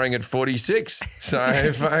retiring at 46,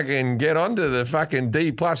 so fucking get onto the fucking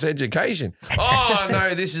D+ education. Oh,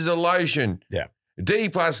 no, this is a lotion. Yeah. D+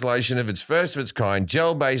 lotion of its first of its kind,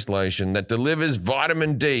 gel-based lotion that delivers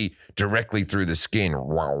vitamin D directly through the skin.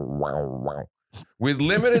 Wow, wow, wow. With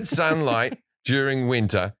limited sunlight during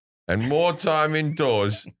winter and more time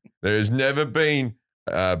indoors, there has never been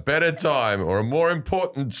a better time or a more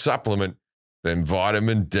important supplement than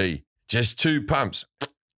vitamin D. Just 2 pumps.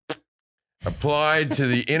 Applied to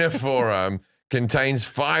the inner forearm, contains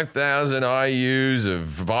 5,000 IUs of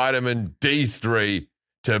vitamin D3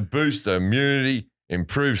 to boost immunity,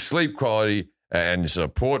 improve sleep quality, and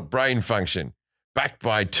support brain function. Backed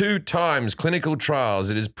by 2 times clinical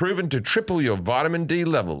trials, it is proven to triple your vitamin D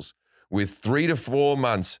levels with 3 to 4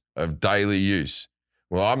 months of daily use.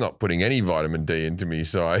 Well, I'm not putting any vitamin D into me,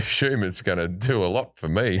 so I assume it's going to do a lot for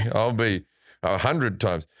me. I'll be 100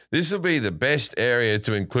 times. This will be the best area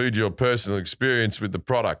to include your personal experience with the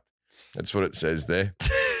product. That's what it says there.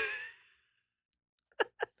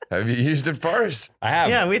 Have you used it, Forrest? I have.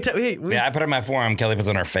 Yeah, we I put it on my forearm. Kelly puts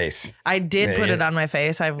it on her face. I did put it on my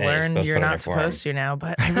face. I've Yeah, you're learned supposed to you're put it on not your forearm. supposed to now,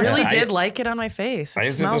 but I really did like it on my face. I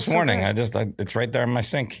used it smells this so morning. good. It's right there in my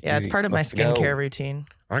sink. Yeah, it's Easy. part of my Let's go. skincare routine.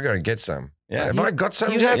 I got to get some. Yeah. Have I got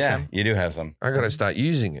some you yet? have Yeah, some. you do have some. I got to start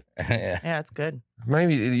using it. yeah. Yeah, it's good.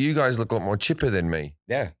 Maybe you guys look a lot more chipper than me.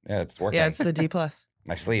 Yeah, it's working. Yeah, it's the D+.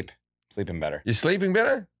 my sleeping better. You're sleeping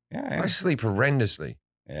better? Yeah, I sleep horrendously.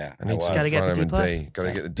 yeah. I need was. some Gotta get the D+. vitamin D. Got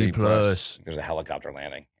to get the D+. There's a helicopter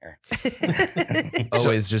landing here.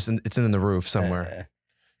 Always it's in the roof somewhere.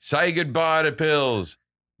 Say goodbye to pills.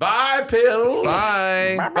 Bye, pills.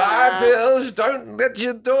 Bye. Bye, pills. Don't let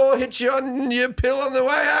your door hit you on your pill on the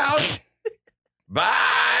way out.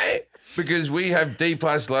 Bye. Because we have D+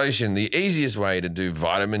 lotion, the easiest way to do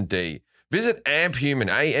vitamin D. Visit AmpHuman,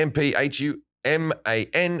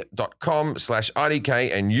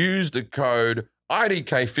 AmpHuman.com/IDK and use the code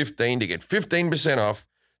IDK15 to get 15% off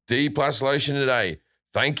D+ lotion today.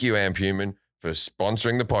 Thank you, AmpHuman, for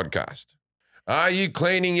sponsoring the podcast. Are you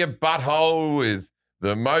cleaning your butthole with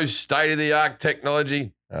the most state-of-the-art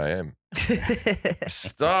technology? I am.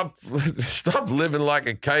 Stop living like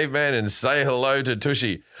a caveman and say hello to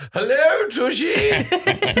Tushy. Hello, Tushy.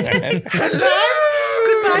 Hello.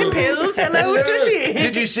 Goodbye, pills. Hello, Tushy.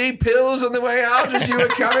 Did you see pills on the way out as you were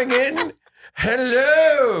coming in?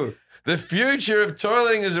 Hello. The future of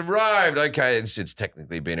toileting has arrived. Okay, it's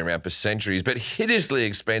technically been around for centuries, but hideously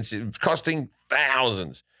expensive, costing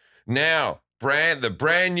thousands. Now, the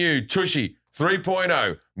brand new Tushy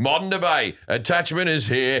 3.0 modern debate attachment is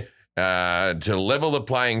here to level the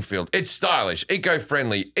playing field. It's stylish,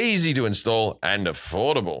 eco-friendly, easy to install, and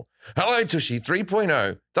affordable. Hello Tushy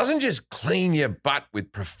 3.0 doesn't just clean your butt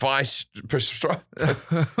with precise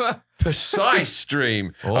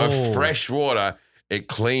stream of fresh water. It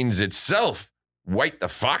cleans itself. Wait the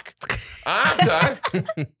fuck.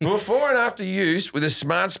 Before and after use with a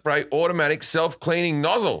Smart Spray automatic self-cleaning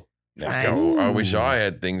nozzle. Nice. I wish I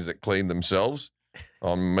had things that clean themselves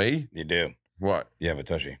on me. You do. What? You have a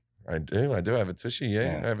Tushy. I do have a Tushy,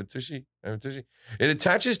 yeah. I have a Tushy. It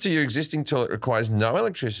attaches to your existing toilet, requires no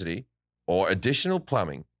electricity or additional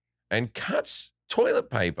plumbing, and cuts toilet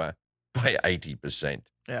paper by 80%.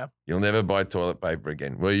 Yeah. You'll never buy toilet paper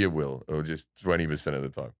again. Well, you will, or just 20% of the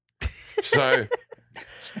time. So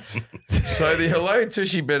the Hello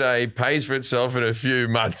Tushy bidet pays for itself in a few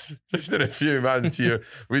months. Just in a few months,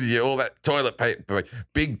 all that toilet paper,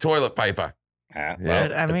 big toilet paper.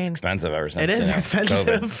 Well, I mean, it's expensive ever since. It is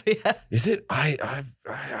expensive. Yeah. Is it? I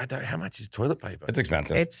don't. How much is toilet paper? It's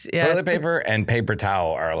expensive. Yeah. Toilet paper and paper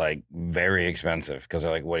towel are like very expensive because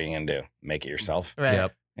they're like, what are you gonna do? Make it yourself? Right.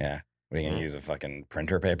 Yep. Yeah. What are you gonna use, a fucking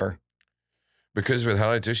printer paper? Because with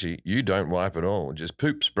Hello Tushy, you don't wipe at all. Just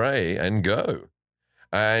poop, spray, and go.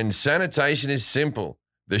 And sanitation is simple.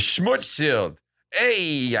 The Schmutz Shield.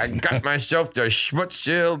 Hey, I got myself the Schmutz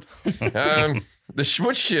Shield. The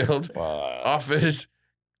Schmutz Shield offers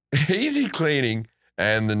easy cleaning,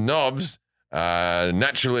 and the knobs are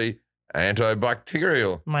naturally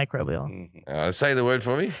antibacterial. Microbial. Say the word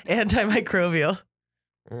for me. Antimicrobial.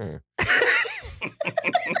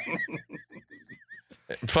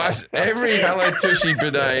 Plus, every Hello Tushy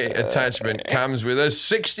bidet attachment comes with a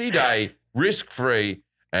 60-day risk-free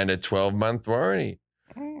and a 12-month warranty.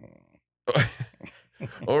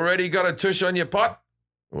 Already got a tush on your pot?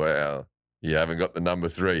 Well, you haven't got the number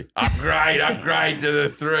 3. Upgrade to the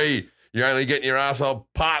 3. You're only getting your asshole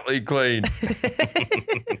partly clean.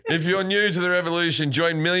 If you're new to the revolution,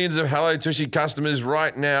 join millions of Hello Tushy customers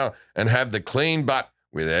right now and have the clean butt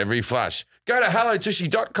with every flush. Go to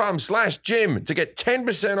hellotushy.com/Jim to get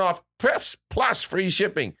 10% off plus free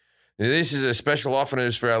shipping. Now, this is a special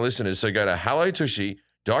offer for our listeners, so go to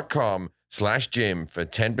hellotushy.com/Jim for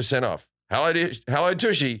 10% off.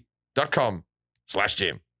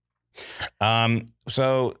 hellotushy.com/Jim.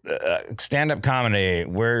 So stand-up comedy,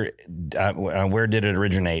 where did it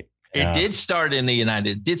originate? It did start in the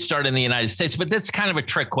United States, but that's kind of a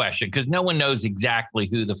trick question because no one knows exactly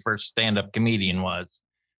who the first stand-up comedian was.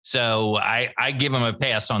 So I give him a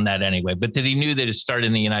pass on that anyway. But that he knew that it started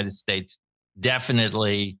in the United States,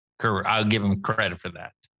 definitely, I'll give him credit for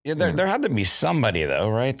that. Yeah, there had to be somebody though,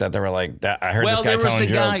 right? That they were like that. I heard this guy telling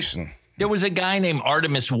jokes. There was a guy named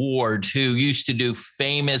Artemis Ward who used to do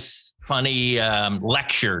famous, funny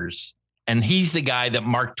lectures, and he's the guy that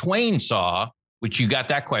Mark Twain saw. Which you got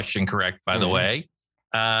that question correct, by the way.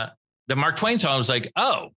 The Mark Twain song was like,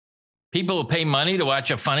 oh, people will pay money to watch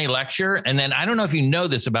a funny lecture. And then I don't know if you know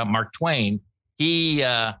this about Mark Twain. He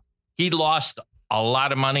lost a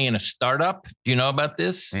lot of money in a startup. Do you know about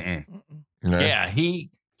this? No. Yeah, he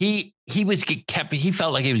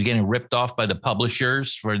felt like he was getting ripped off by the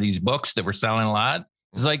publishers for these books that were selling a lot.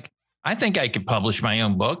 It's like, I think I could publish my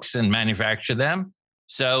own books and manufacture them.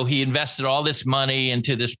 So he invested all this money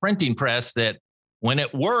into this printing press that when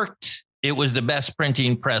it worked, it was the best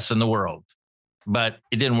printing press in the world, but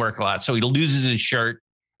it didn't work a lot. So he loses his shirt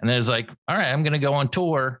and then it's like, all right, I'm going to go on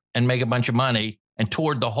tour and make a bunch of money, and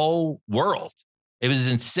toured the whole world. It was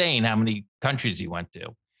insane how many countries he went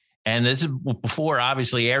to. And this is before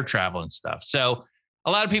obviously air travel and stuff. So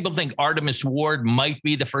a lot of people think Artemis Ward might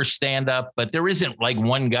be the first stand-up, but there isn't like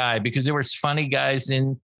one guy, because there were funny guys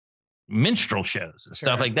in minstrel shows and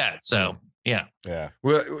stuff like that. So yeah.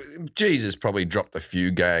 Well, Jesus probably dropped a few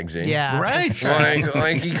gags in. Yeah. Right.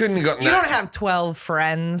 Like he couldn't have gotten You that. don't have 12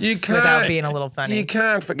 friends You can't- without being a little funny. You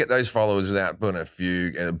can't forget those followers without putting a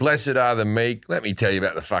few. Blessed are the meek. Let me tell you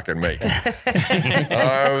about the fucking meek.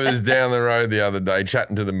 I was down the road the other day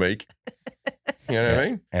chatting to the meek. You know what I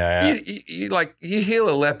mean? Yeah. You heal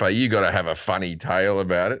a leper, you got to have a funny tale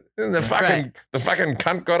about it. And the fucking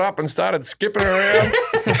cunt got up and started skipping around.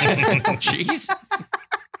 Jeez.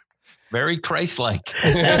 Very Christ-like.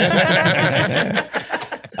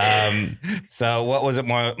 So what was it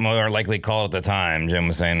more likely called at the time? Jim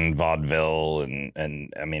was saying vaudeville,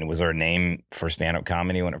 and I mean, was there a name for stand-up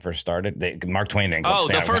comedy when it first started? Mark Twain didn't call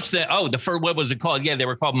it the first, what was it called? Yeah, they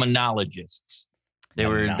were called monologists.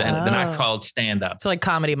 They're not called stand-up. So like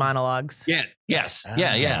comedy monologues. Yeah. Yes.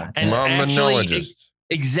 Yeah. Monologist.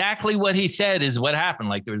 exactly what he said is what happened.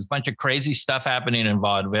 Like there was a bunch of crazy stuff happening in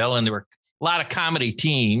vaudeville, and there were a lot of comedy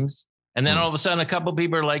teams. And then all of a sudden, a couple of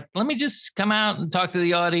people are like, let me just come out and talk to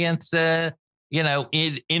the audience. In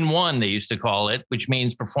one, they used to call it, which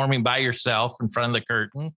means performing by yourself in front of the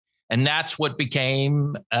curtain. And that's what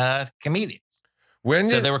became comedians.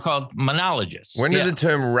 So they were called monologists. When did the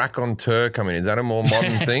term raconteur come in? Is that a more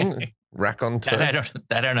modern thing? Raconteur? I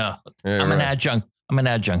don't know. Yeah, I'm an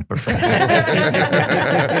adjunct professor.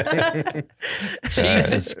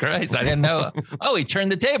 Jesus Christ. I didn't know. Oh, he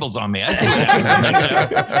turned the tables on me. I see what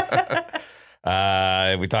happened.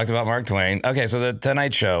 We talked about Mark Twain. Okay, so the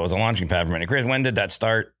Tonight Show was a launching pad for many. Chris, when did that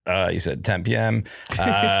start? You said 10 p.m.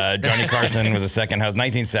 Johnny Carson was the second host.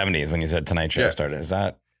 1970s when you said Tonight Show started. Is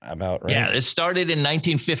that about right? Yeah, it started in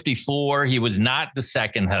 1954. He was not the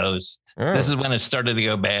second host. Oh. This is when it started to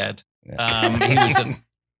go bad. He was the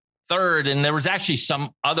third, and there was actually some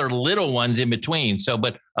other little ones in between. So,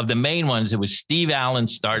 but of the main ones, it was Steve Allen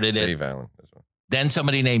started it. Steve Allen. Then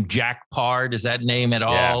somebody named Jack Parr. Does that name at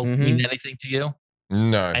all mean anything to you?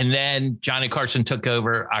 No. And then Johnny Carson took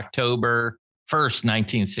over October 1st,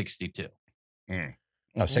 1962.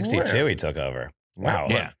 Oh, 62 he took over. Wow.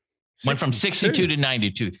 Yeah. Went from 62 to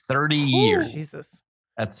 92, 30 years. Jesus.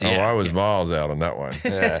 That's I was miles out on that one.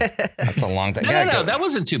 Yeah. That's a long time. No, that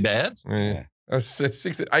wasn't too bad. Yeah. I was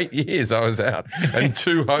 8 years I was out, and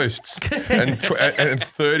 2 hosts, and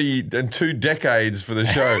 30 and 2 decades for the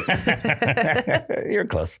show. You're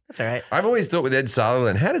close. That's all right. I've always thought with Ed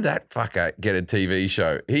Sutherland, how did that fucker get a TV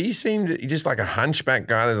show? He seemed just like a hunchback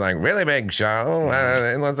guy that's like, really big show.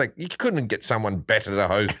 And I was like, you couldn't get someone better to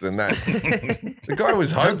host than that. The guy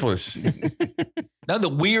was hopeless. No, the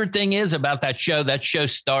weird thing is about that show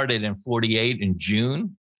started in 48 in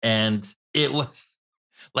June, and it was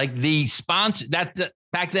like the sponsor that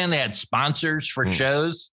back then they had sponsors for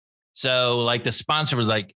shows. So like the sponsor was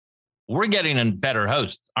like, we're getting a better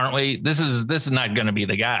host, aren't we? This is not going to be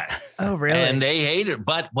the guy. Oh, really? And they hated it.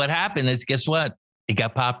 But what happened is, guess what? It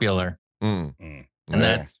got popular. And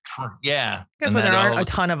that's yeah. Guess what? There aren't a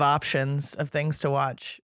ton of options of things to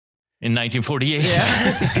watch. In 1948.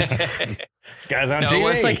 Yeah. This guy's on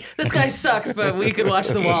TV. It's like, this guy sucks, but we could watch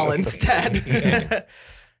The Wall instead.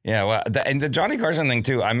 Yeah, well, and the Johnny Carson thing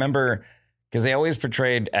too, I remember because they always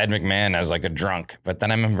portrayed Ed McMahon as like a drunk, but then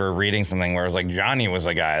I remember reading something where it was like Johnny was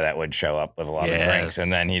a guy that would show up with a lot of drinks,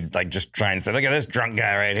 and then he'd like just try and say, look at this drunk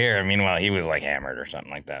guy right here. And meanwhile, he was like hammered or something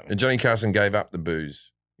like that. And Johnny Carson gave up the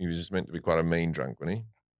booze. He was just meant to be quite a mean drunk, wasn't he?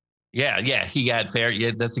 Yeah, he got fair.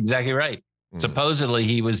 Yeah, that's exactly right. Supposedly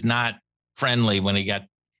he was not friendly when he got.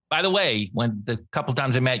 By the way, when the couple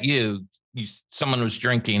times I met you, someone was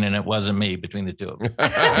drinking and it wasn't me between the two of them.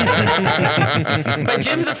 But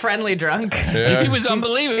Jim's a friendly drunk. Yeah. He was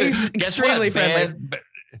unbelievable. He's extremely friendly.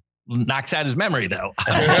 Knocks out his memory though.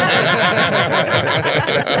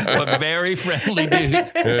 But very friendly dude.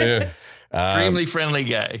 Extremely friendly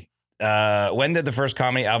guy. When did the first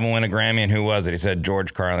comedy album win a Grammy, and who was it? He said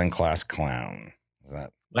George Carlin, Class Clown. Is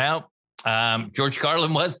that? Well, George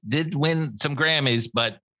Carlin did win some Grammys,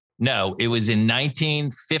 but no, it was in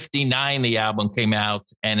 1959 the album came out,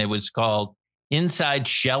 and it was called Inside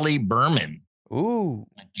Shelley Berman. Ooh.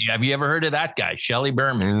 Have you ever heard of that guy, Shelley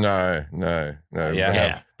Berman? No.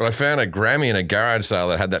 Yeah. But I found a Grammy in a garage sale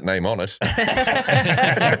that had that name on it.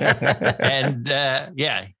 And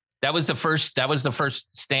that was the first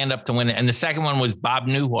stand up to win it. And the second one was Bob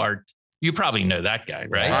Newhart. You probably know that guy,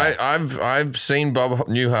 right? I've seen Bob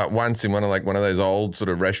Newhart once in one of those old sort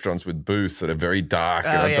of restaurants with booths that are very dark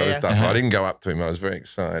and that type of stuff. I didn't go up to him. I was very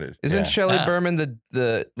excited. Isn't Shelley Berman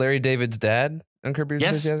the Larry David's dad on Curb Your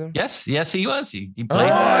Enthusiasm? Yes, he was. He played. Oh,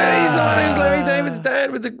 he's the one who's Larry David's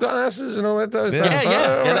dad with the glasses and all that stuff.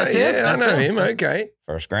 Yeah, that's it. Yeah, That's I know it. him. Okay.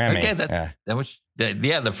 First Grammy. Okay, that was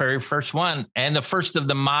the very first one, and the first of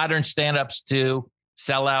the modern stand-ups to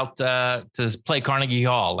sell out to play Carnegie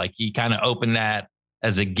Hall. Like he kind of opened that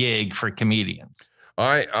as a gig for comedians.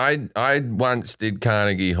 I once did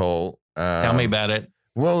Carnegie Hall. Tell me about it.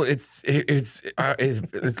 Well, it's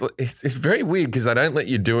very weird because they don't let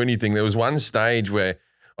you do anything. There was one stage where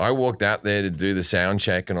I walked out there to do the sound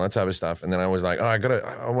check and all that type of stuff, and then I was like, I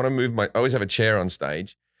want to move I always have a chair on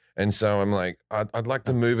stage. And so I'm like, I'd like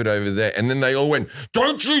to move it over there. And then they all went,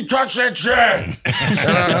 don't you touch that chair.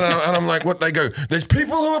 and I'm like, what? They go, there's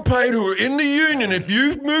people who are paid who are in the union. If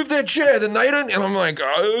you move their chair, then they don't. And I'm like,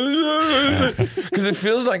 because it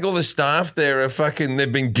feels like all the staff there are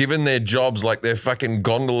they've been given their jobs like they're fucking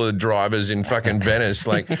gondola drivers in fucking Venice.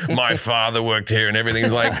 Like my father worked here and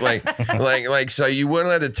everything. Like, so you weren't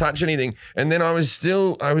allowed to touch anything. And then I was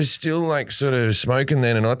still like sort of smoking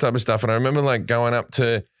then and all that type of stuff. And I remember like going up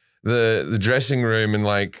to the dressing room and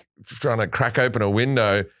like trying to crack open a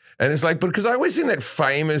window. And it's like, because I always seen that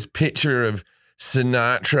famous picture of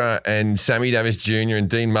Sinatra and Sammy Davis Jr. and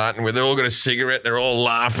Dean Martin where they've all got a cigarette, they're all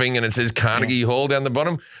laughing, and it says Carnegie Hall down the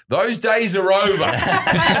bottom. Those days are over.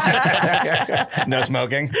 No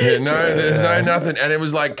smoking. Yeah, no, there's no nothing. And it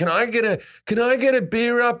was like, can I get a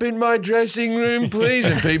beer up in my dressing room, please?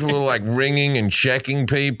 And people were like ringing and checking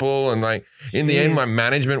people. And like in the end, my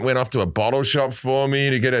management went off to a bottle shop for me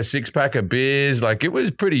to get a 6-pack of beers. Like it was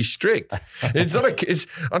pretty strict.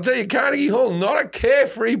 I'll tell you, Carnegie Hall, not a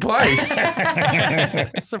carefree place.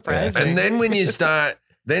 Surprising. And then when you start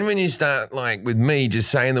like with me just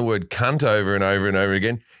saying the word cunt over and over and over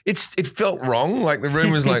again, it felt wrong. Like the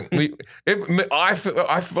room was like I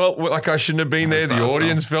felt like I shouldn't have been there. The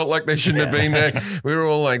audience felt like they shouldn't have been there. We were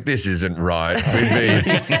all like, this isn't right.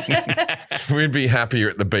 We'd be happier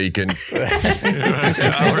at the Beacon.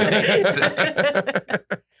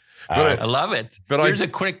 I love it. But here's a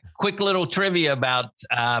quick little trivia about.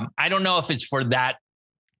 I don't know if it's for that.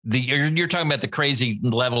 You're talking about the crazy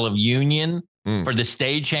level of union for the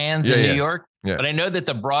stagehands in New York, but I know that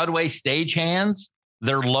the Broadway stagehands,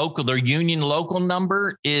 their union local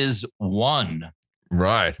number is 1.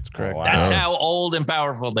 Right, that's correct. Wow. That's how old and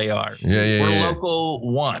powerful they are. We're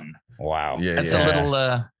local 1. Wow. That's a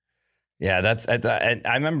little. Yeah, that's. I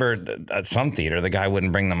remember at some theater, the guy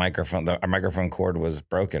wouldn't bring the microphone. Our microphone cord was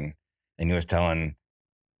broken, and he was telling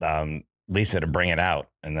Lisa to bring it out.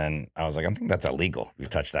 And then I was like, I think that's illegal. You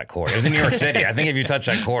touch that cord. It was in New York City. I think if you touch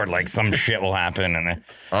that cord, like some shit will happen. And then,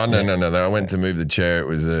 no. I went to move the chair. It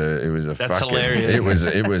was a That's fucking, hilarious.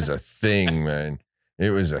 It was a thing, man.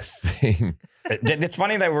 It was a thing. It's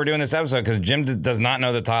funny that we're doing this episode because Jim does not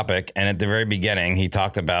know the topic. And at the very beginning, he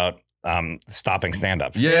talked about stopping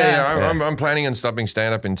stand-up. I'm planning on stopping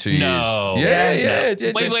stand-up in 2 years. No. Yeah.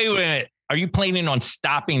 Wait. Are you planning on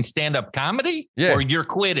stopping stand-up comedy? Yeah. Or you're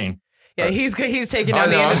quitting? Yeah, he's taking down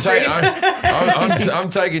the industry. I'm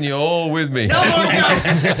taking you all with me. No more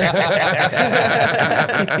jokes. I'm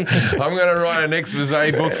going to write an expose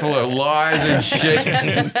book full of lies and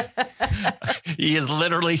shit. He is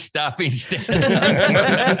literally stopping stand-up.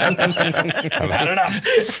 I've had enough.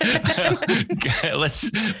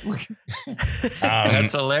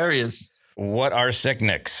 That's hilarious. What are sick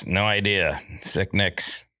nicks? No idea. Sick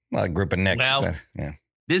nicks. A group of nicks. Well,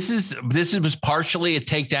 This was partially a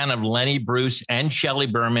takedown of Lenny Bruce and Shelley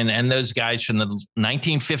Berman and those guys from the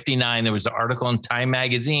 1959. There was an article in Time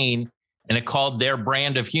magazine, and it called their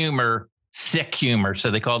brand of humor sick humor.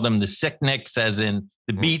 So they called them the sick nicks, as in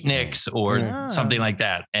the beatniks or something like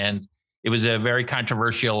that. And it was a very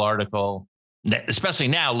controversial article, especially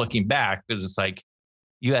now looking back, because it's like,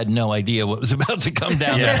 you had no idea what was about to come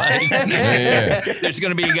down the pike. There's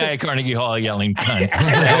going to be a guy at Carnegie Hall yelling cunt.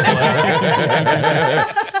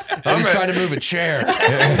 He's trying to move a chair.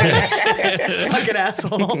 Fucking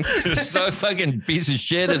asshole. So fucking piece of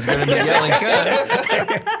shit is going to be yelling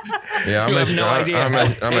cunt. Yeah,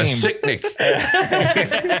 I'm a sick nick.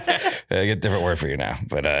 I get a different word for you now,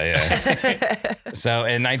 but yeah. So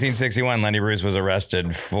in 1961, Lenny Bruce was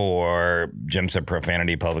arrested for, Jim said,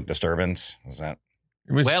 profanity, public disturbance. Was that?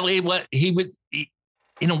 Well, he was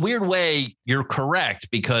in a weird way. You're correct,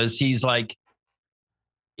 because he's like,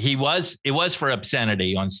 it was for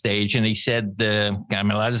obscenity on stage. And he said,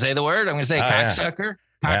 I'm allowed to say the word. I'm going to say cocksucker.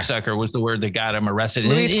 Yeah. Cocksucker was the word that got him arrested.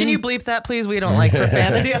 Luis, can you bleep that, please? We don't like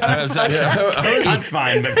profanity on our podcast. That's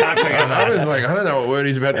fine, but cocksucker. I was like, I don't know what word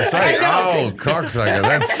he's about to say. Oh, cocksucker.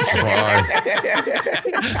 That's fine.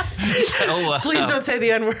 So, please don't say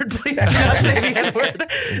the N-word. Please do not say the N-word.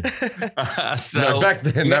 No, back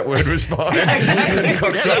then that word was fine.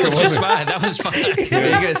 That was fine. That was fine. You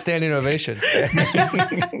get a standing ovation.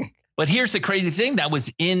 But here's the crazy thing. That was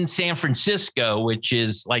in San Francisco, which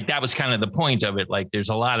is like, that was kind of the point of it. Like, there's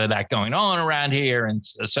a lot of that going on around here. And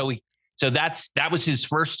so that was his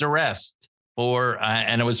first arrest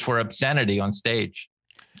and it was for obscenity on stage.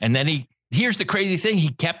 And then here's the crazy thing.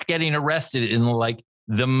 He kept getting arrested in like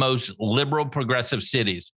the most liberal progressive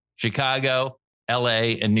cities, Chicago,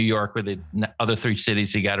 LA, and New York were the other 3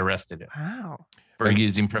 cities he got arrested in. Wow. For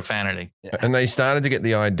using profanity. And they started to get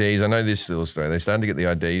the IDs. I know this little story. They started to get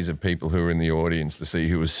the IDs of people who were in the audience to see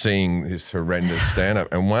who was seeing this horrendous stand-up.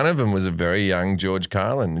 And one of them was a very young George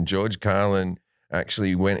Carlin. And George Carlin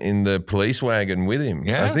actually went in the police wagon with him.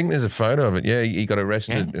 Yeah. I think there's a photo of it. Yeah, he got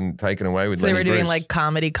arrested and taken away with So they Lenny were doing Bruce. like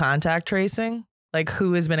comedy contact tracing? Like,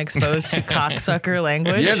 who has been exposed to cocksucker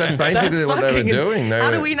language? Yeah, that's basically what they were doing.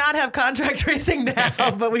 How do we not have contact tracing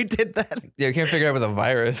now? But we did that. Yeah, you can't figure out with a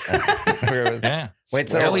virus. Yeah. Wait,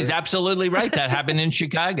 so he's absolutely right. That happened in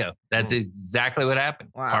Chicago. That's exactly what happened.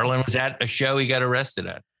 Wow. Carlin was at a show he got arrested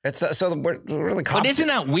at. It's so we're really. But isn't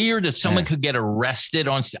that weird that someone could get arrested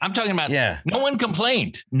on? I'm talking about. Yeah. No one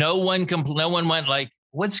complained. No one went like,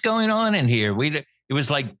 "What's going on in here?" It was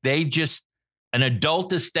like they just an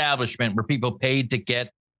adult establishment where people paid to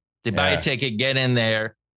buy a ticket, get in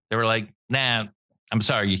there. They were like, "Nah, I'm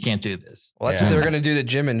sorry, you can't do this." Well, that's what they were going to do to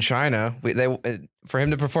Jim in China. For him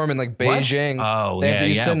to perform in like Beijing, they have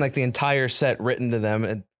to send like the entire set written to them.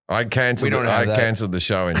 And I canceled the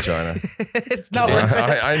show in China. It's not worth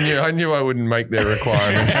it. I knew I wouldn't make their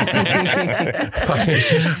requirements.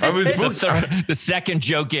 I was booked. The second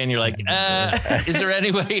joke in, you're like, is there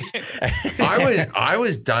any way? I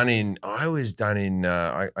was done in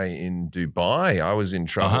Dubai. I was in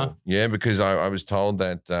trouble. Yeah, because I was told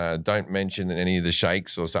that don't mention any of the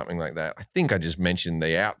sheikhs or something like that. I think I just mentioned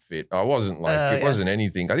the outfit. I wasn't like it wasn't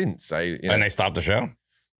anything. I didn't say. And they stopped the show.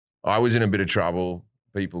 I was in a bit of trouble.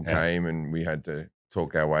 People came and we had to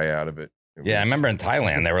talk our way out of it. I remember in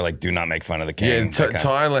Thailand they were like, "Do not make fun of the king." Yeah,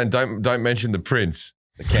 Thailand, don't mention the prince,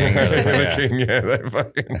 the king, or the king.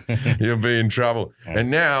 Yeah, you'll be in trouble. Yeah.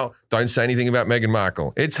 And now, don't say anything about Meghan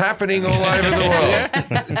Markle. It's happening all over the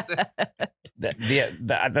world.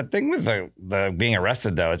 The thing with the being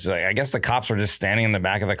arrested though, it's like I guess the cops were just standing in the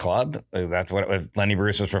back of the club. That's what if Lenny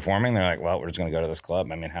Bruce was performing. They're like, "Well, we're just going to go to this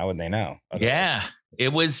club." I mean, how would they know? Yeah,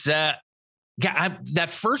 it was. That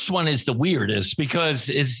first one is the weirdest because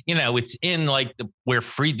it's in like where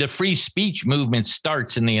the free speech movement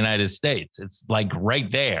starts in the United States. It's like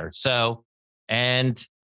right there. So, and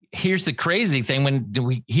here's the crazy thing: when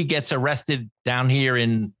he gets arrested down here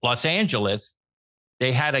in Los Angeles,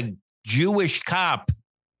 they had a Jewish cop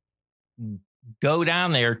go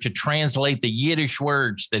down there to translate the Yiddish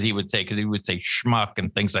words that he would say, because he would say schmuck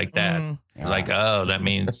and things like that. Like, oh, that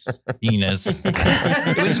means penis.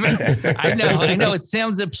 I know it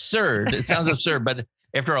sounds absurd. But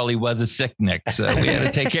after all, he was a sick Nick, so we had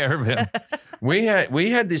to take care of him. We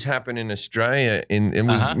had this happen in Australia. It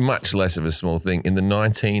was much less of a small thing in the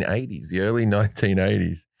 1980s, the early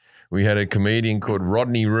 1980s. We had a comedian called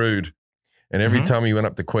Rodney Rude. And every time he went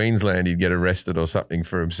up to Queensland, he'd get arrested or something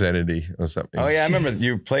for obscenity or something. Oh, yeah. I remember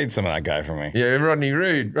you played some of that guy for me. Yeah, Rodney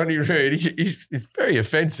Rude. He's very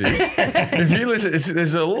offensive. If you listen,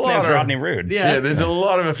 there's a lot of... Rodney Rude. Yeah, there's a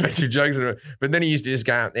lot of offensive jokes. But then he used to just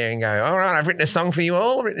go out there and go, all right, I've written a song for you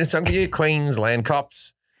all. I've written a song for you, Queensland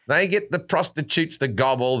cops. They get the prostitutes to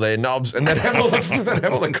gobble their knobs, and then have all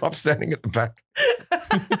the cops standing at the back.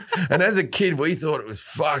 And as a kid, we thought it was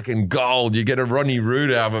fucking gold. You get a Rodney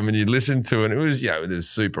Rude album and you listen to it. It was, it was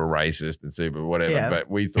super racist and super whatever. Yeah. But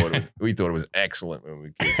we thought it was excellent when we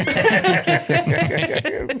were kids.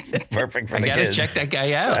 Perfect for the kids. I gotta check that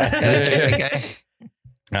guy out.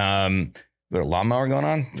 Is there a lawnmower going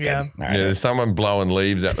on? Yeah. Right. There's someone blowing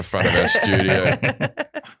leaves out the front of our studio.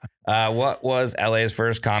 What was LA's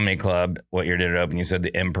first comedy club? What year did it open? You said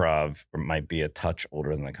the Improv might be a touch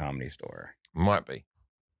older than the Comedy Store. Might be.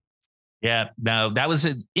 Yeah, no, that was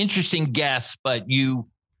an interesting guess, but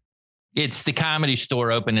it's the Comedy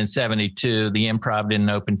Store opened in 72. The Improv didn't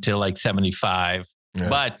open till like 75. Yeah.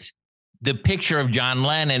 But the picture of John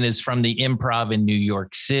Lennon is from the Improv in New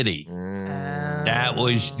York City. That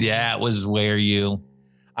was where you...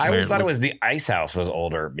 I always thought it was the Ice House was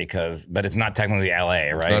older but it's not technically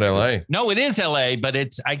LA, right? It's not LA. No, it is LA, but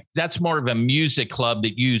that's more of a music club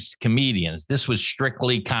that used comedians. This was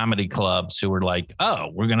strictly comedy clubs who were like, oh,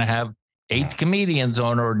 we're going to have 8 comedians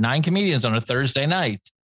or 9 comedians on a Thursday night.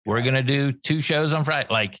 We're going to do 2 shows on Friday.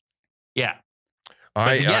 Like, yeah.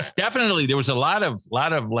 Yes, definitely. There was a lot of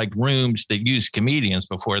like rooms that used comedians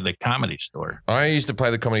before the Comedy Store. I used to play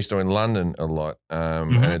the Comedy Store in London a lot,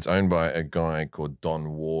 and it's owned by a guy called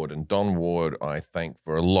Don Ward. And Don Ward, I thank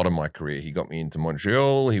for a lot of my career. He got me into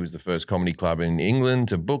Montreal. He was the first comedy club in England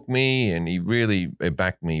to book me, and he really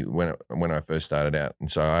backed me when I first started out. And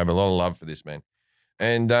so I have a lot of love for this man.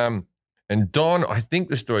 And Don, I think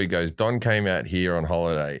the story goes, Don came out here on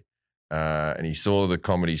holiday. And he saw the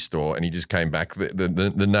Comedy Store, and he just came back.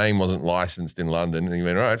 The name wasn't licensed in London, and he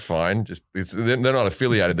went, "All right, fine. They're not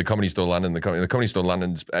affiliated. The Comedy Store London, the Comedy Store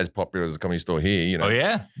London's as popular as the Comedy Store here, Oh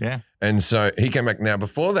yeah, yeah. And so he came back. Now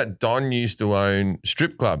before that, Don used to own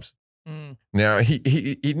strip clubs. Now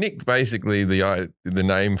he nicked basically the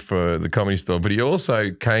name for the Comedy Store, but he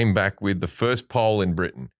also came back with the first pole in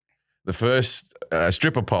Britain, the first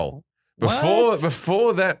stripper pole.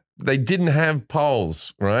 Before that, they didn't have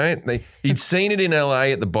poles, right? He'd seen it in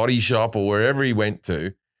LA at the Body Shop or wherever he went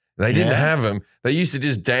to, They didn't Yeah. have them. They used to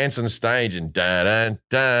just dance on stage and da da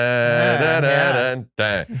da da da da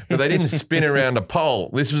da. But they didn't spin around a pole.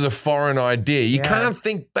 This was a foreign idea. You can't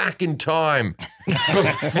think back in time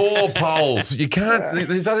before poles. You can't.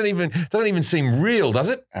 It doesn't even seem real, does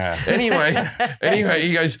it? Anyway,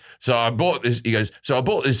 he goes. So I bought this. He goes. So I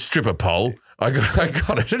bought this stripper pole. I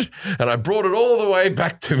got it, and I brought it all the way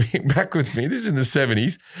back with me. This is in the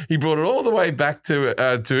 70s. He brought it all the way back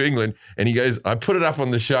to England, and he goes, I put it up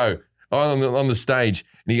on the show, on the stage,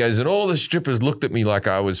 and he goes, and all the strippers looked at me like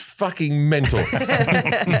I was fucking mental.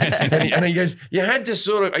 and he goes, you had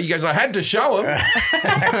to I had to show them.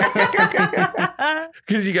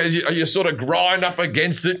 Because he goes, you sort of grind up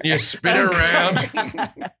against it and you spin around.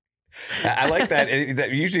 I like that.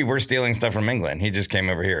 Usually we're stealing stuff from England. He just came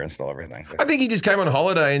over here and stole everything. I think he just came on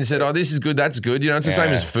holiday and said, oh, this is good, that's good. You know, it's the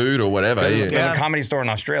same as food or whatever. There's a comedy store in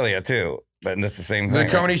Australia too, but that's the same thing.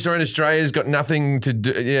 The comedy store in Australia's got nothing to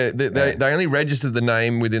do. Yeah, they only registered the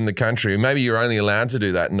name within the country. Maybe you're only allowed to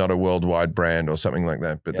do that, not a worldwide brand or something like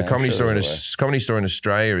that. But the comedy store in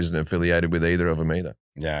Australia isn't affiliated with either of them either.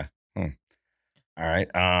 Yeah. All right.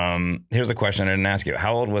 Here's a question I didn't ask you.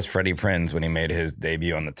 How old was Freddie Prinze when he made his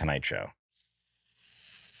debut on The Tonight Show?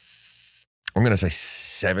 I'm going to say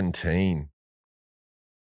 17.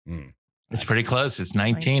 It's pretty close. It's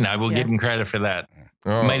 19. I will give him credit for that.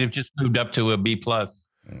 Oh. Might have just moved up to a B+.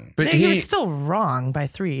 But he was still wrong by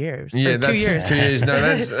 3 years. Yeah, that's 2 years. 2 years. No,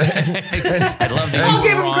 that's. I'd love to. I'll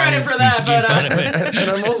give him credit for that, but and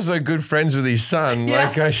I'm also good friends with his son. Yeah.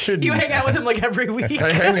 Like I should. You hang out with him like every week.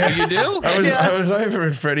 I hang out. You do? I was over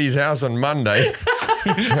at Freddie's house on Monday.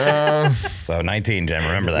 So 19, Jim.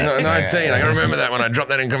 Remember that? No, 19. I can remember that when I dropped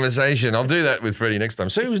that in conversation. I'll do that with Freddie next time.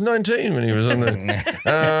 So he was 19 when he was on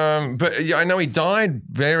the. But yeah, I know he died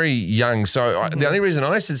very young. So the only reason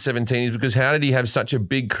I said 17 is because how did he have such a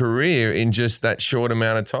big career in just that short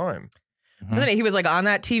amount of time? Wasn't it? He was like on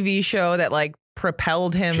that TV show that like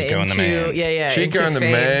propelled him Chico into and the Man. Chico into and the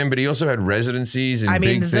fame. Man, but he also had residencies and I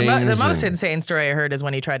mean, big the things. most and insane story I heard is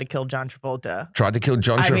when he tried to kill John Travolta. tried to kill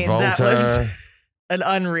John I mean, Travolta. that was an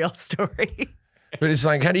unreal story. But it's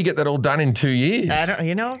like, how do you get that all done in 2 years? I don't,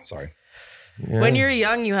 you know, Sorry. Yeah. when you're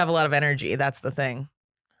young, you have a lot of energy. That's the thing.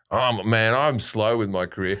 Oh man, I'm slow with my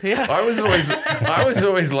career. Yeah. I was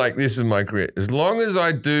always like this in my career. As long as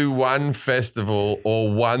I do one festival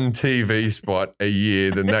or one TV spot a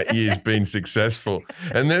year, then that year's been successful.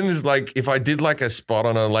 And then there's like, if I did like a spot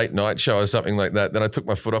on a late night show or something like that, then I took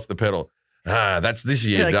my foot off the pedal. That's this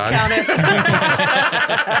year You're like, done. count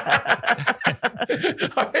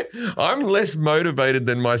it. I'm less motivated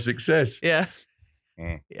than my success. Yeah.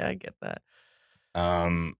 Mm. Yeah, I get that.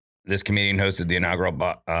 This comedian hosted the inaugural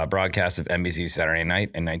broadcast of NBC's Saturday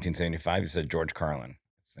Night in 1975. He said George Carlin.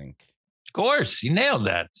 I think. Of course, you nailed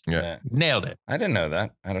that. Yeah. Nailed it. I didn't know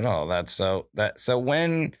that. Not at all. So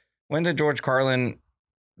when did George Carlin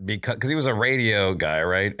because he was a radio guy,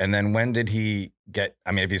 right? And then when did he get?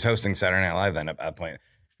 I mean, if he's hosting Saturday Night Live, then at that point,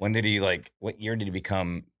 when did he what year did he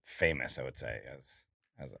become famous? I would say as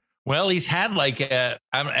a. Well, he's had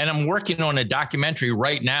I'm working on a documentary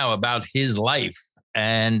right now about his life.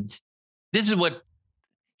 And this is what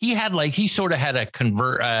he had. He sort of had a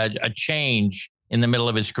change in the middle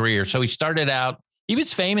of his career. So he started out, he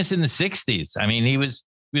was famous in the 60s. I mean, he was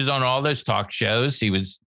on all those talk shows. He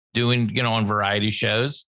was doing, on variety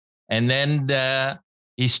shows. And then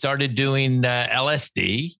he started doing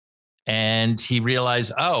LSD and he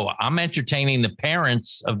realized, oh, I'm entertaining the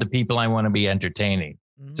parents of the people I want to be entertaining.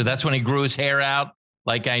 So that's when he grew his hair out.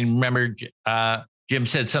 Like I remember, Jim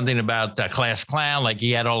said something about Class Clown, like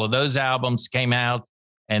he had all of those albums came out.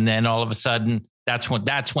 And then all of a sudden, that's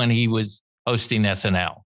when he was hosting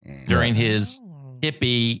SNL during his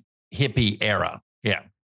hippie era. Yeah.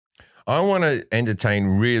 I want to entertain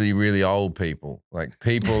really, really old people, like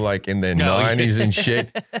people like in their 90s and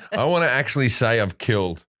shit. I want to actually say I've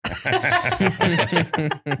killed. You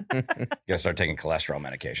gotta start taking cholesterol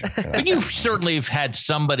medication. But you certainly have had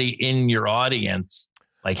somebody in your audience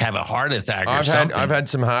have a heart attack or something. I've had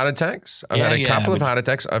some heart attacks. I've had a couple of heart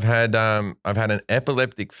attacks. I've had an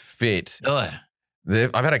epileptic fit. Ugh.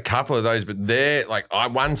 I've had a couple of those, but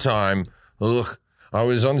one time, I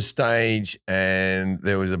was on stage and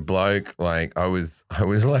there was a bloke. I was at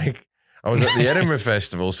the Edinburgh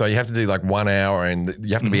Festival, so you have to do 1 hour, and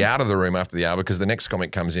you have to be out of the room after the hour because the next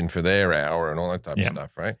comic comes in for their hour and all that type of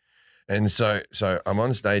stuff, right? And so I'm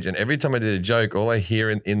on stage, and every time I did a joke, all I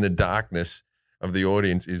hear in the darkness of the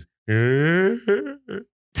audience is, and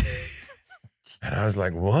I was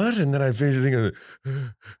like, what? And then I finished thinking,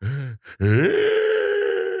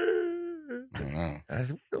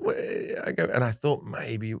 I go, and I thought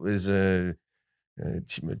maybe it was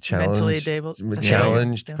Mentally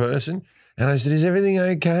challenged Yeah. person. And I said, is everything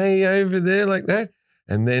okay over there like that?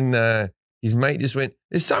 And then his mate just went,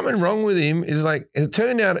 there's something wrong with him. It's like, it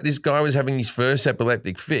turned out that this guy was having his first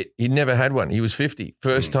epileptic fit. He'd never had one. He was 50.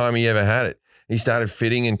 First time he ever had it. He started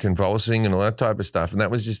fitting and convulsing and all that type of stuff. And that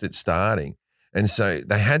was just it starting. And so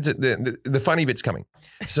they had to, the funny bit's coming.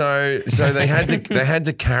 So they had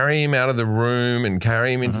to carry him out of the room and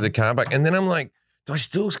carry him into the car park. And then I'm like, do I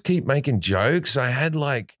still keep making jokes? I had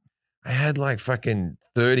like fucking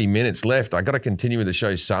 30 minutes left. I got to continue with the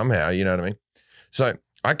show somehow. You know what I mean? So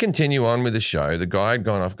I continue on with the show. The guy had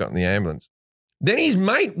gone off, got in the ambulance. Then his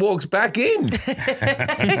mate walks back in.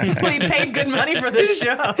 Well, he paid good money for this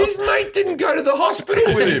show. His mate didn't go to the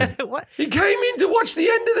hospital with him. What? He came in to watch the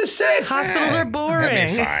end of the set. Hospitals are boring.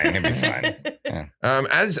 It'd be fine. Yeah.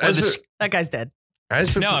 That guy's dead.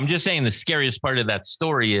 I'm just saying the scariest part of that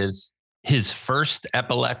story is his first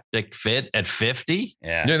epileptic fit at 50.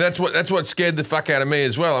 Yeah. That's what scared the fuck out of me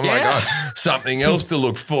as well. I'm like, oh, something else to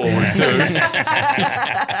look forward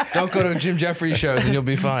to. Don't go to Jim Jefferies shows and you'll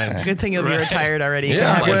be fine. Good thing you'll be retired already.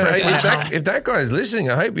 Yeah, Well, if that guy's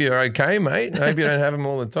listening, I hope you're okay, mate. I hope you don't have him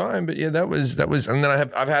all the time. But yeah, that was, and then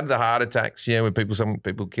I've had the heart attacks. Yeah, where some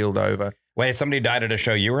people killed over. Wait, somebody died at a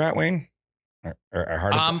show you were at, Wayne? Or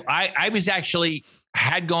heart attack? I was actually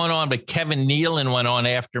had gone on, but Kevin Nealon went on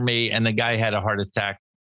after me, and the guy had a heart attack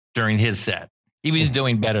during his set. He was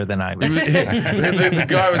doing better than I was. The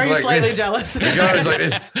guy was Are you like slightly this. jealous? The guy was like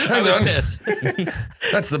this. Hang on. Pissed.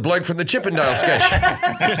 That's the bloke from the Chippendale sketch.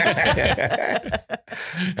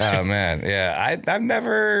 Oh man, yeah. I've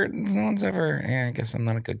never. No one's ever. Yeah, I guess I'm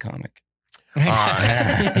not a good comic.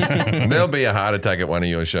 There'll be a heart attack at one of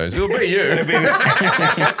your shows. It'll be you.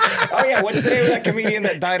 Oh yeah, what's the name of that comedian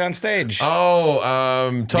that died on stage?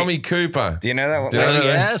 Tommy Cooper. Do you know that one?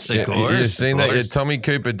 Yes, of course. You've seen that? Yeah, Tommy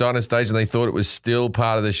Cooper died on stage, and they thought it was still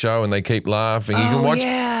part of the show, and they keep laughing. You can watch.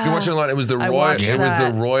 Yeah. You can watch it online. It was the I royal. watched It was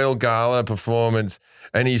that. the Royal Gala performance,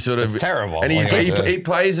 and he sort of It's terrible. And Like, he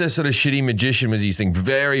plays a sort of shitty magician with these things.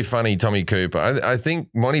 Very funny, Tommy Cooper. I think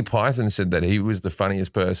Monty Python said that he was the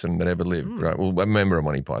funniest person that ever lived. Right? Well, a member of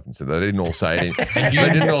Monty Python said that. They didn't all say it. They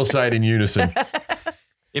didn't all say it in unison.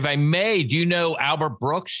 If I may, do you know Albert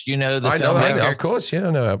Brooks? You know the I know, filmmaker? of course. Yeah, I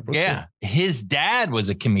know. Albert Brooks, Yeah, his dad was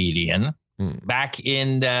a comedian. Back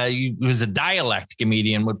in, he was a dialect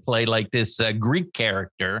comedian, would play like this Greek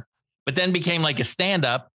character, but then became like a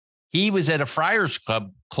stand-up. He was at a Friars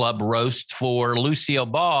Club roast for Lucille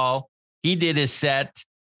Ball. He did his set,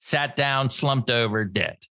 sat down, slumped over,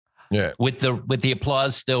 dead. Yeah. With the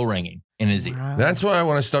applause still ringing in his ear. Wow. That's why I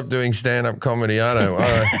want to stop doing stand-up comedy.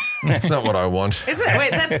 That's not what I want.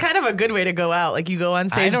 Wait, that's kind of a good way to go out. Like you go on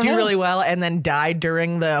stage, do know. really well, and then die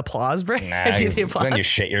during the applause break. Nah, Do the applause. then you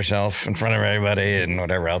shit yourself in front of everybody and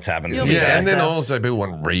whatever else happens. You'll be Yeah, dead, and then though. also people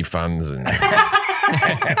want refunds and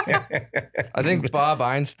I think Bob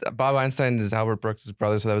Einstein is Albert Brooks'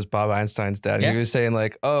 brother, so that was Bob Einstein's dad. And Yeah. he was saying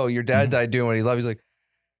like, "Oh, your dad died doing what he loved." He's like,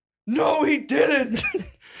 "No, he didn't."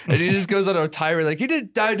 And he just goes on a tirade like, "He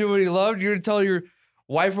didn't die doing what he loved. You're gonna tell your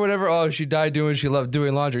wife or whatever, oh, she died doing what she loved,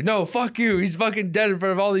 doing laundry. No, fuck you. He's fucking dead in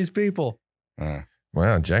front of all these people."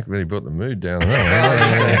 wow, Jack really brought the mood down.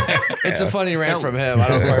 Oh, It's a funny rant from him. I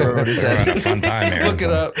don't quite remember what he We're having said. a fun time here. Look it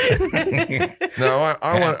up. no,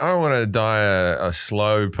 I want to die a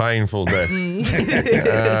slow, painful death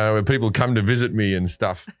where people come to visit me and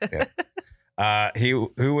stuff.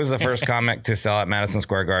 Who was the first comic to sell at Madison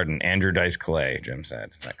Square Garden? Andrew Dice Clay, Jim said.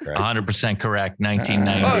 Is that correct? 100% correct.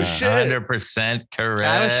 1990. Oh, shit. 100% correct.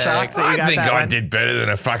 I was shocked that you I got think that I one. did better than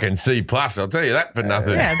a fucking C+. I'll tell you that for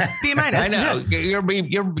nothing. Yeah, B minus. I know. You're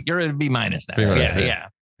a B minus now. B minus, yeah, yeah. yeah.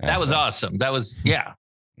 That was awesome. That was, yeah.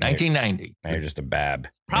 1990. Now you're just a bab.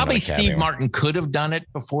 Probably You're not a Steve caviar. Martin could have done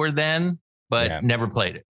it before then, but Yeah. never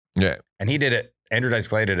played it. Yeah. And he did it. Andrew Dice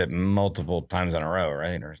Clay did it multiple times in a row,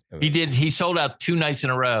 right? Or He did. He sold out 2 nights in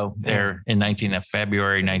a row there in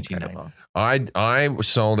February 1990. I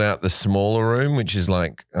sold out the smaller room, which is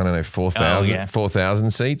like, I don't know, 4,000 yeah. 4,000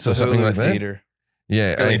 seats or The something Hulu like that. Theater.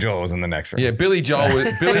 Yeah. Billy Joel was in the next room. Yeah, Billy Joel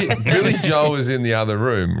was in the other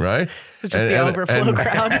room, right? It's just the overflow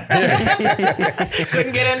crowd.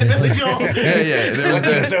 Couldn't get into Billy Joel. Yeah. What's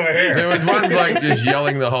this over here? There was one bloke just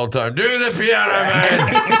yelling the whole time, "Do the piano,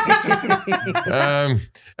 man!"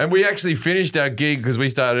 And we actually finished our gig because we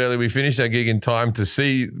started early. We finished our gig in time to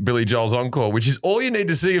see Billy Joel's encore, which is all you need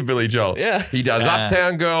to see of Billy Joel. Yeah. He does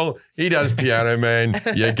Uptown Girl. He does Piano Man.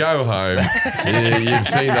 You go home. You've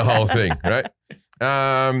seen the whole thing, right?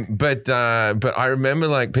 But I remember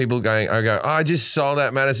like people going, I just sold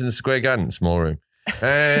out Madison Square Garden, small room.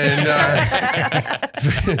 And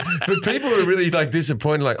but people were really like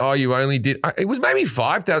disappointed, like, oh, you only did. It was maybe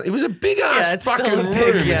 5,000. It was a big ass it's still fucking a room.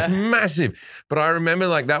 big, It's massive. But I remember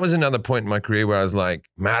like that was another point in my career where I was like,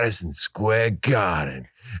 Madison Square Garden.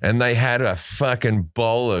 And they had a fucking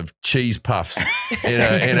bowl of cheese puffs in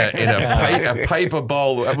a paper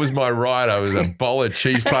bowl. That was my ride. I was a bowl of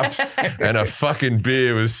cheese puffs and a fucking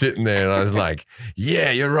beer was sitting there. And I was like,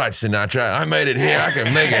 yeah, you're right, Sinatra. I made it here. I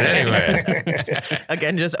can make it anywhere.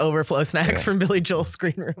 Again, just overflow snacks from Billy Joel's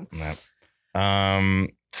green room.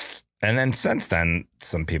 And then since then,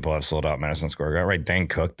 some people have sold out Madison Square Garden. Right, Dane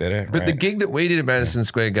Cook did it. But the gig that we did at Madison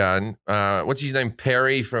Square Garden, what's his name?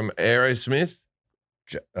 Perry from Aerosmith.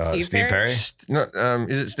 Steve Perry? Is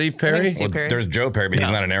it Steve Perry? Steve Perry. There's Joe Perry, but he's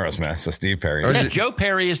not an Aerosmith. So Steve Perry. Oh, Yeah, Joe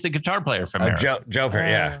Perry is the guitar player from Aerosmith. Joe Perry,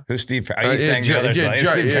 yeah. Who's Steve Perry? Are you saying Joe, the other side?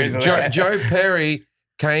 Steve Perry's the other- Joe Perry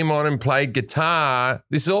came on and played guitar.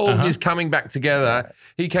 This all is coming back together.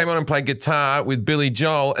 He came on and played guitar with Billy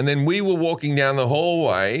Joel, and then we were walking down the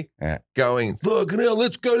hallway going, look, now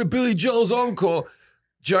let's go to Billy Joel's encore.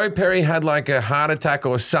 Joe Perry had like a heart attack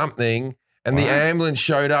or something, and the ambulance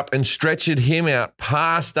showed up and stretchered him out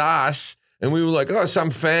past us. And we were like, oh, some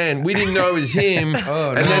fan. We didn't know it was him.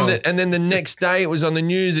 And then the next day it was on the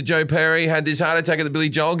news that Joe Perry had this heart attack at the Billy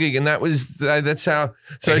Joel gig. And that's how.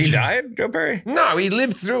 So he died, Joe Perry? No, he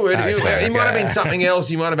lived through it. He might have been something else.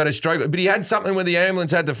 He might have had a stroke. But he had something where the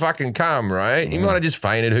ambulance had to fucking come, right? He might have just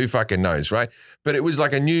fainted. Who fucking knows, right? But it was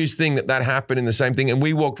like a news thing that happened in the same thing. And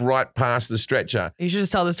we walked right past the stretcher. You should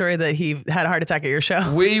just tell the story that he had a heart attack at your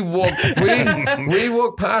show. We walked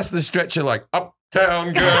past the stretcher like,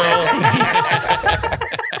 Uptown Girl.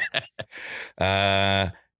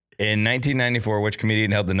 In 1994, which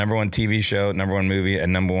comedian held the #1 TV show, #1 movie,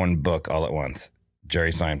 and #1 book all at once?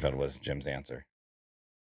 Jerry Seinfeld was Jim's answer.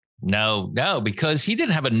 No, because he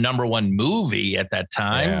didn't have a #1 movie at that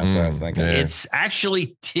time. Yeah, that's what I was thinking. It's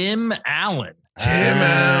actually Tim Allen. Tim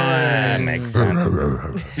Allen. Makes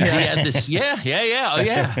sense. He had this, He had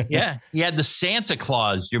the Santa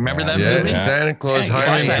Claus. You remember that movie? Yeah, Santa Claus He's Home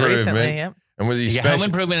watched that recently, Improvement. yep. And was he Yeah, special? Home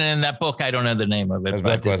Improvement, and in that book, I don't know the name of it. His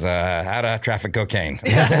but book was How to Traffic Cocaine. For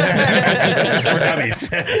Dummies.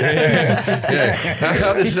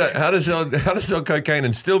 How to sell cocaine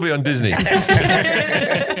and still be on Disney?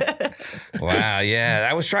 Wow, yeah.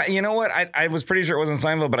 I was trying, you know what? I was pretty sure it wasn't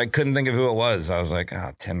Seinfeld, but I couldn't think of who it was. I was like,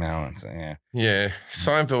 oh, Tim Allen. So, yeah. Yeah,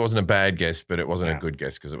 Seinfeld wasn't a bad guess, but it wasn't a good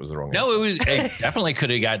guess because it was the wrong no, answer. it definitely could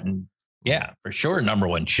have gotten, for sure,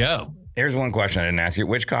 #1 show. Here's one question I didn't ask you.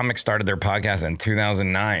 Which comic started their podcast in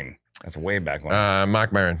 2009? That's way back when.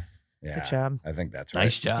 Mark Maron. Yeah, Good job. I think that's right.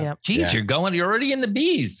 Nice job. Yep. Geez, you're already in the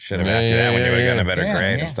bees. Should have asked you that when you were getting a better Yeah,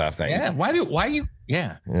 grade yeah. and stuff.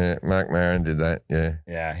 Yeah, Mark Maron did that. Yeah.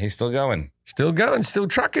 Yeah, he's still going. Still going, still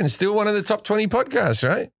trucking, still one of the top 20 podcasts,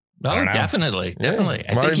 right? No, I don't know. definitely. Yeah.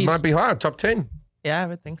 I think Might be higher, top 10. Yeah, I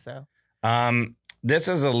would think so. This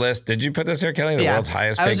is a list. Did you put this here, Kelly? The world's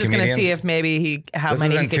highest paid I was just going to comedians? see if maybe how This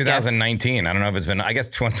many is he in could guess. 2019. I don't know if it's been, I guess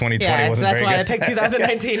 2020 Yeah, wasn't that's very why good. I picked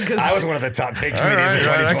 2019 because I was one of the top paid All comedians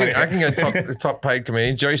right, in 2020. I can go top paid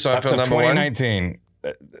comedian. Jerry Seinfeld, Of number one. 2019,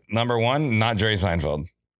 #1, not Jerry Seinfeld.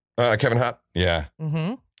 Kevin Hart. Yeah,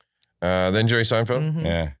 Mm-hmm. Then Jerry Seinfeld. Mm-hmm.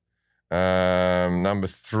 yeah. Number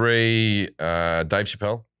 3, Dave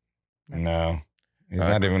Chappelle. No, he's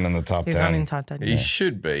not even in the top He's 10. not in top 10. He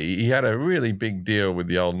should be. He had a really big deal with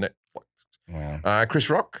the old Netflix. Well, Chris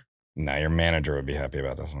Rock. no, your manager would be happy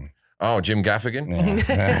about this one. Oh, Jim Gaffigan. Yeah.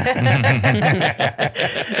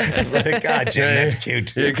 It's like, God, Jim, that's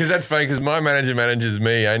cute. Yeah, because that's funny because my manager manages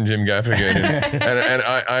me and Jim Gaffigan. And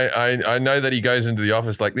I know that he goes into the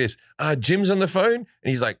office like this. Jim's on the phone. And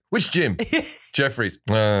he's like, which Jim? Jefferies.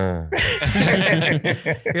 You're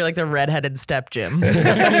like the redheaded step Jim.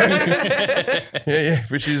 Yeah,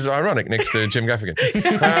 which is ironic next to Jim Gaffigan.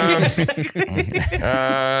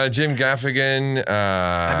 Jim Gaffigan.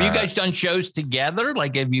 Have you guys done shows together?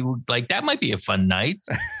 Like that might be a fun night.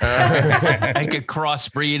 Like a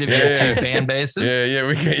crossbreed of your two fan bases. Yeah,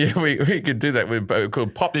 we could do that. We're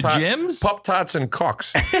called Pop The Tart, gyms? Pop Tarts and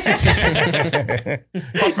Cocks.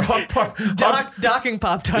 Docking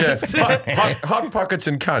Pop Yeah, Tarts. hot pockets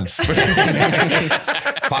and cunts.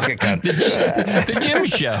 Pocket cuts. The gym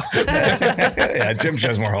show. Yeah, Jim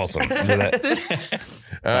show's more wholesome. Do that.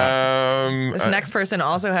 This next person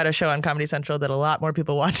also had a show on Comedy Central that a lot more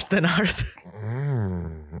people watched than ours.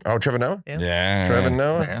 Oh, Trevor Noah? Yeah. Trevor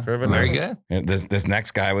Noah? Yeah. Trevor Very Noah. good. This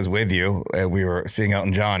next guy was with you. We were seeing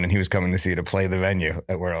Elton John, and he was coming to see you to play the venue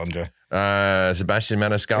at where Elton John. Sebastian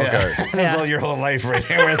Maniscalco. Yeah. This is all your whole life right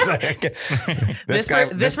here. Where it's like, this guy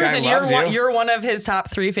person, loves you. you're one of his top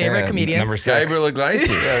 3 favorite comedians. Number 6. Gabriel Iglesias.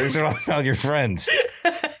 Yeah, these are all your friends.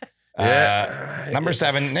 Number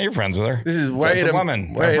 7. Now you're friends with her. This is It's a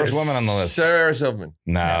woman. Our first woman on the list. Sarah Silverman.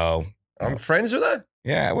 No. I'm friends with her?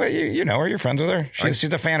 Yeah, well, you know her. You're friends with her. She's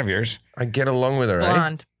a fan of yours. I get along with her,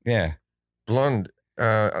 Blonde. Yeah. Blonde.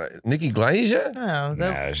 Nikki Glaser? Oh, Nah,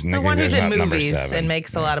 the one who's in movies and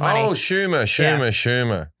makes a lot of money. Oh,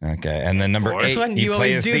 Schumer. Okay, and then number 8. This one, you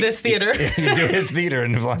always do this theater. You do his theater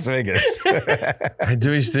in Las Vegas. I do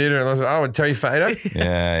his theater and I was like, oh, Terry Fader?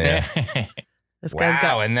 Yeah. This guy's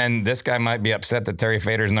got. And then this guy might be upset that Terry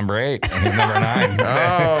Fader's number 8 and he's number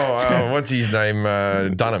 9. What's his name?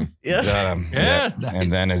 Dunham. Yeah. Yeah.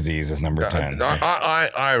 And then Aziz is number 10.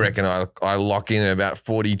 I reckon I lock in at about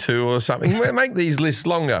 42 or something. We'll make these lists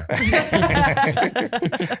longer.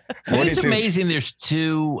 It's amazing there's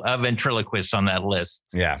 2 ventriloquists on that list.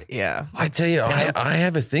 Yeah. Yeah. I tell you, I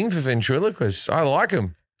have a thing for ventriloquists. I like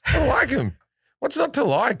them. What's not to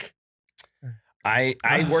like? I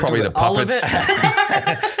worked Probably with the puppets.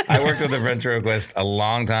 I worked with a ventriloquist a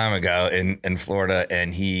long time ago in Florida,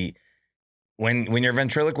 and when you're a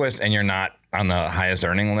ventriloquist and you're not on the highest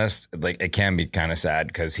earning list, like it can be kind of sad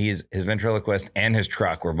because his ventriloquist and his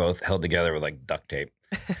truck were both held together with like duct tape,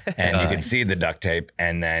 and you could see the duct tape,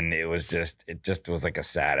 and then it just was like a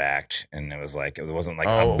sad act, and it wasn't like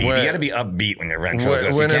upbeat. You got to be upbeat when you're a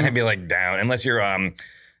ventriloquist. You can't be like down unless you're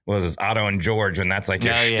what was this, Otto and George, when that's like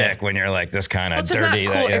your shtick, when you're like this kind of dirty.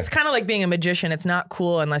 Not cool. It's kind of like being a magician. It's not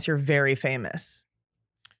cool unless you're very famous.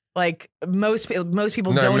 Like most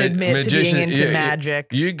people don't admit to being into magic.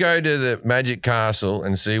 You go to the Magic Castle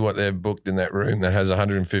and see what they've booked in that room that has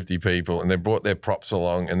 150 people, and they brought their props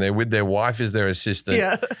along, and they're with their wife as their assistant.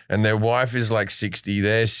 Yeah. And their wife is like 60,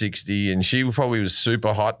 they're 60, and she probably was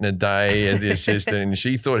super hot in a day as the assistant, and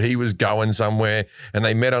she thought he was going somewhere, and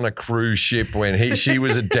they met on a cruise ship when she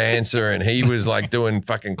was a dancer and he was like doing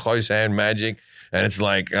fucking close hand magic. And it's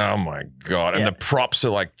like, oh my God. And the props are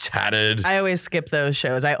like tattered. I always skip those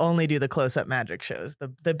shows. I only do the close-up magic shows.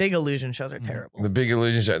 The big illusion shows are terrible. The big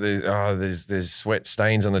illusion show, there's sweat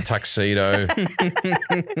stains on the tuxedo.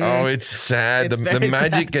 Oh, it's sad. The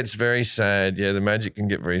magic gets very sad. Yeah, the magic can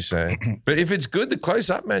get very sad. But if it's good, the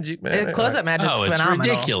close-up magic, man. Close-up magic's phenomenal. It's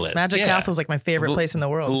ridiculous. Magic Castle is like my favorite place in the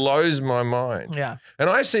world. Blows my mind. Yeah. And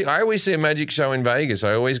I always see a magic show in Vegas.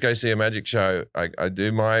 I always go see a magic show. I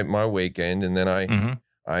do my weekend, and then I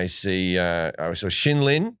see I saw Shin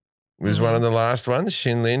Lin was one of the last ones.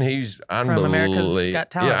 Shin Lin, he's unbelievable. From America's Got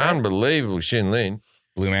Talent. Yeah, right? Unbelievable. Shin Lin.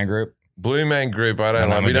 Blue Man Group. Blue Man Group. I don't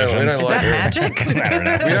like. We don't Is like that magic? I don't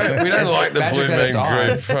know. We don't like the Blue that Man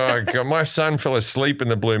Group. Oh, God. My son fell asleep in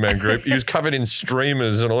the Blue Man Group. He was covered in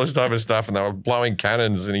streamers and all this type of stuff, and they were blowing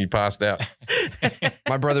cannons, and he passed out.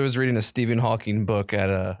 My brother was reading a Stephen Hawking book at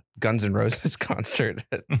a Guns N' Roses concert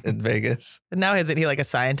in Vegas. But now isn't he like a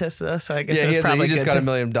scientist though? So I guess Yeah, he just got $1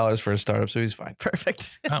 million for a startup, so he's fine.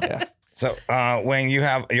 Perfect. Oh. Yeah. So, Wayne, you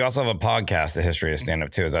also have a podcast, The History of Stand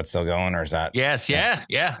Up too. Is that still going, or is that? Yes, yeah.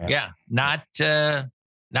 Not in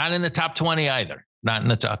the top 20 either. Not in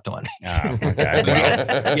the top 20. Oh, okay.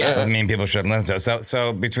 Well, doesn't mean people shouldn't listen to it.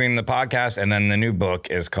 So between the podcast and then the new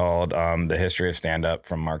book is called The History of Stand Up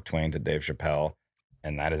from Mark Twain to Dave Chappelle.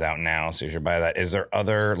 And that is out now, so you should buy that. Is there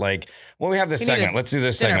other we have this segment. Let's do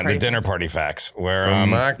this segment, the dinner party facts, where From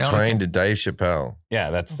Mark Twain to Dave Chappelle. Yeah,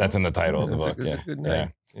 that's in the title of the book. That's a good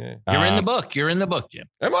name. Yeah. You're in the book. You're in the book, Jim.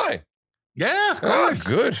 Am I? Yeah. Oh,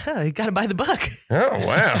 good. Oh, you got to buy the book. Oh,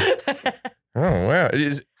 wow. Oh, wow.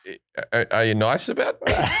 Are you nice about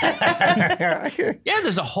that? Yeah,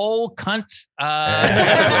 there's a whole cunt.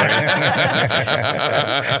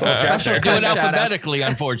 Special Do it cunt alphabetically,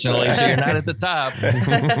 unfortunately, so you're not at the top.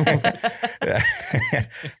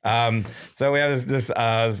 So we have this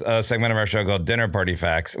segment of our show called Dinner Party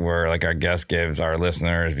Facts, where our guest gives our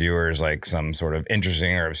listeners, viewers, some sort of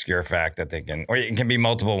interesting or obscure fact that they can, or it can be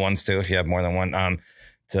multiple ones too if you have more than one.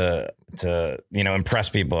 To impress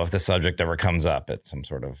people if the subject ever comes up at some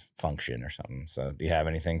sort of function or something. So do you have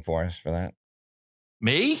anything for us for that?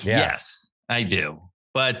 Me? Yeah. Yes, I do.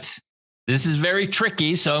 But this is very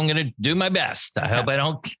tricky, so I'm going to do my best. I hope I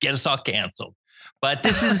don't get us all canceled. But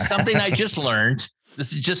this is something I just learned.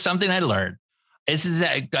 This is just something I learned.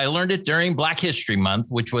 I learned it during Black History Month,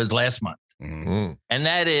 which was last month. Mm-hmm. And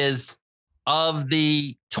that is, of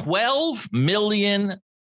the 12 million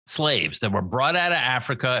slaves that were brought out of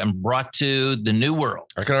Africa and brought to the New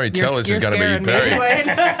World. I can already tell this is going to be scaring me, very, Wayne.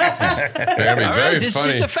 very, All right, very this funny.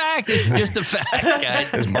 is just a fact. It's just a fact,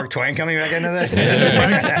 guys. Is Mark Twain coming back into this?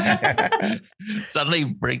 Suddenly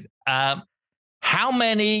bring. How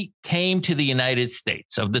many came to the United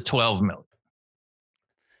States of the 12 million?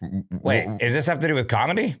 Wait, does this have to do with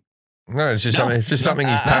comedy? No, it's just something. It's just something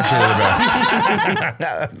he's passionate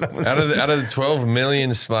about. Out of the 12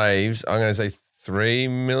 million slaves, I'm going to say 3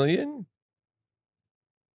 million.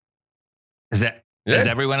 Is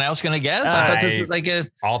everyone else going to guess? I thought this was like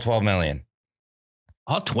all 12 million.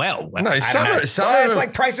 All 12. No, some of it's them,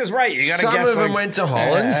 like Price is Right. You got to some guess. of them went to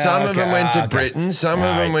Holland. Some of them went to Britain. Some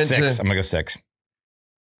of them went 6. to. I'm gonna go 6.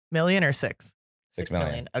 Million or 6? 6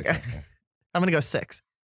 million. Okay. I'm going to go 6.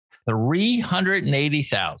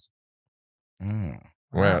 380,000.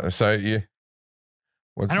 Well, so you.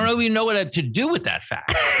 I don't know if you know what to do with that fact,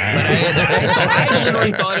 but I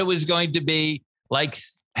literally thought it was going to be like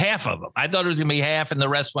half of them. I thought it was going to be half, and the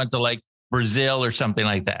rest went to like Brazil or something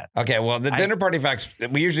like that. Okay, well, the dinner party facts,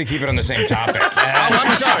 we usually keep it on the same topic.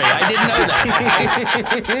 I'm sorry. I didn't know that.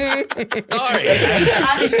 Sorry.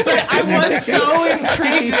 I was so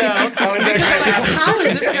intrigued, though. Because I'm like, how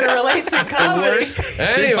is this going to relate to comedy?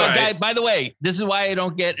 Anyway, By the way, this is why I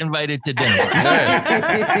don't get invited to dinner.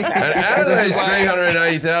 and out of those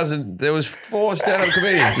 380,000, there was 4 stand-up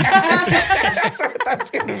comedians. That's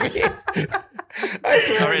going to be. All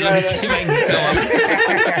right, let me see if I can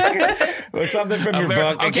go up. Well, something from your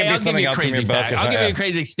book. It can be something else from your book. I'll give you a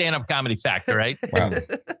crazy stand-up comedy fact, all right? Wow.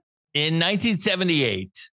 In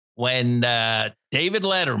 1978, when David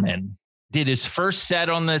Letterman did his first set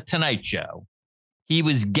on The Tonight Show, he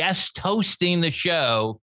was guest hosting the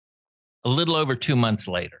show a little over 2 months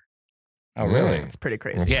later. Oh, really? It's pretty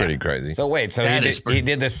crazy. It's pretty crazy. So wait, so That he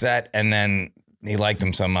did the set and then he liked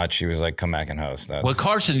him so much, he was like, come back and host. Well,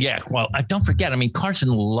 Carson, well, don't forget, I mean, Carson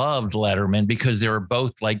loved Letterman because they were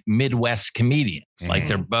both like Midwest comedians. Like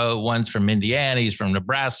they're both, one's from Indiana, he's from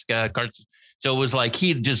Nebraska. Carson. So it was like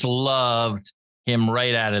he just loved him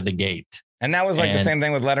right out of the gate. And that was like the same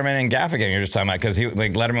thing with Letterman and Gaffigan you're just talking about, because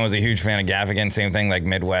Letterman was a huge fan of Gaffigan. Same thing, like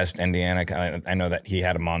Midwest, Indiana. I know that he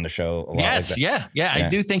had him on the show a lot. Yes, yeah. I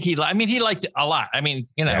do think he liked it a lot. I mean,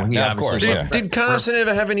 you know, he of course. obviously loved Did Carson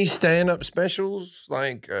ever have any stand-up specials,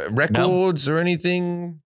 like records or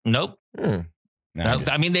anything? Nope. No,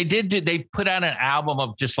 I mean, they put out an album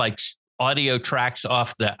of just like audio tracks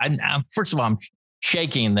off the. First of all, I'm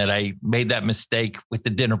shaking that I made that mistake with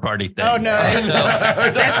the dinner party thing. Oh no! That's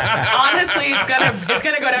honestly, it's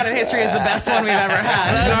gonna go down in history as the best one we've ever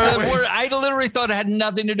had. I literally thought it had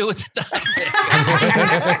nothing to do with the topic.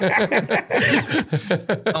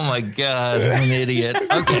 Oh my god, I'm an idiot.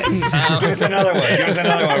 Okay, give us another one. Give us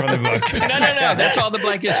another one from the book. No. That's all the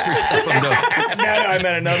Black History stuff I'm doing. No, I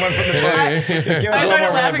meant another one from the book. Just give us I one started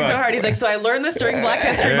more laughing so hard. He's like, so I learned this during Black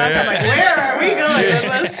History Month. I'm like, where are we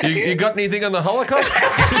going with this? You got anything on the Holocaust? The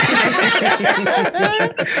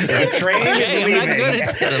train is I'm leaving.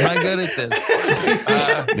 not good at this.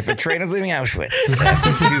 If a train is leaving Auschwitz,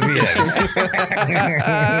 that's who we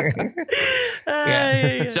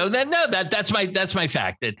Yeah. So that's my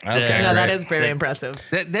fact. Okay. No, that is very impressive.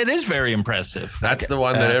 That is very impressive. That's the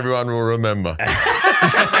one that everyone will remember. All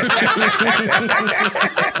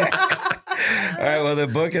right. Well, the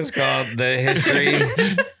book is called The History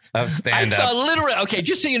of Stand-Up. I saw literally, okay,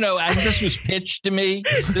 just so you know, as this was pitched to me,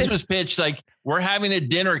 like we're having a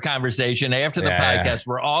dinner conversation after the podcast.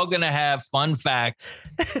 We're all going to have fun facts.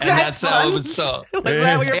 And that's how it was thought. Was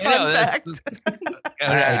that your fun fact?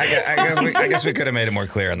 I guess we could have made it more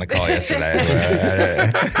clear on the call yesterday.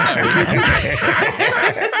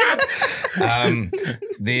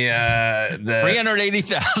 The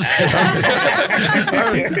 380,000.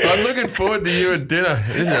 I'm looking forward to you at dinner.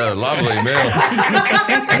 This is a lovely meal.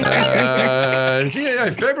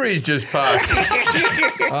 February's just passed.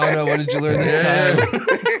 Oh no, what did you learn this time?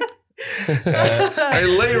 Hey,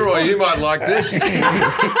 Leroy, you might like this.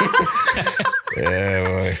 Yeah,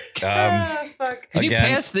 boy. Fuck. Can you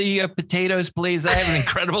pass the potatoes, please? I have an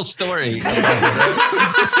incredible story. Fuck.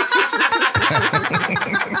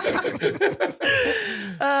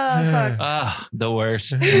 The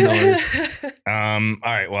worst. All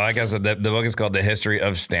right. Well, I guess the book is called The History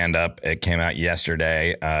of Stand-Up. It came out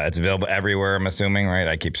yesterday. It's available everywhere, I'm assuming, right?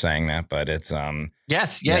 I keep saying that, but it's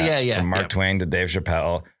Yes. Yeah. From Mark Twain to Dave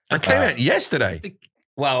Chappelle. It came out yesterday.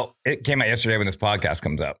 Well, it came out yesterday when this podcast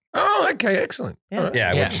comes up. Oh, okay, excellent. Yeah. All right.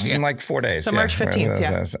 Yeah, which is in like 4 days. So March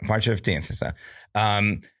 15th, March 15th. So,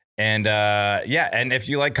 And and if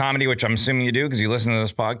you like comedy, which I'm assuming you do because you listen to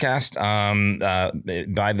this podcast,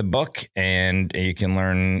 buy the book and you can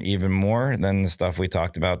learn even more than the stuff we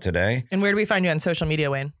talked about today. And where do we find you on social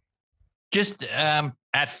media, Wayne? Just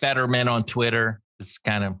at Federman on Twitter. It's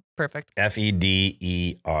kind of Perfect. Federman.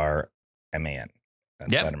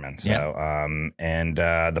 That's Yep. Federman. So, and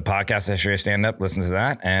the podcast History of Stand Up, listen to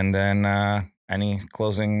that. And then any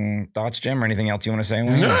closing thoughts, Jim, or anything else you want to say?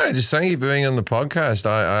 Wayne? No, just thank you for being on the podcast.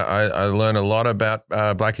 I learned a lot about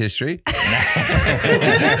Black history.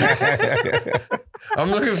 I'm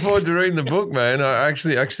looking forward to reading the book, man. I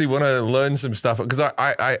actually want to learn some stuff because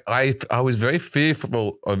I was very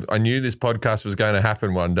fearful I knew this podcast was going to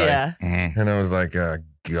happen one day. Yeah. Mhm. And I was like, oh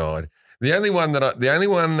God. The only one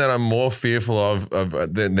that I'm more fearful of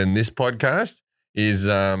than this podcast is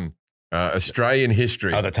Australian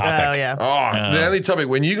history. Oh, the topic. Oh, yeah. Oh, the only topic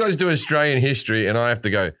when you guys do Australian history and I have to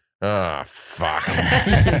go, oh fuck.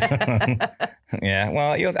 Yeah.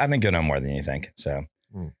 Well, I think you'll know more than you think. So,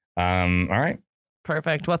 all right.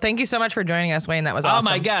 Perfect. Well, thank you so much for joining us, Wayne. That was awesome.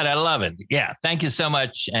 Oh my God, I love it. Yeah, thank you so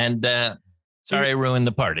much. And sorry I ruined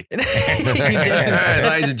the party. You did.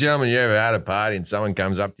 Ladies and gentlemen, you ever had a party and someone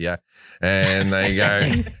comes up to you and they go,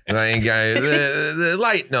 the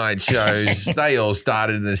late night shows, they all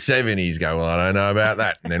started in the 70s. Go, well, I don't know about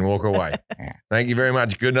that. And then walk away. Thank you very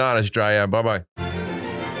much. Good night, Australia. Bye-bye.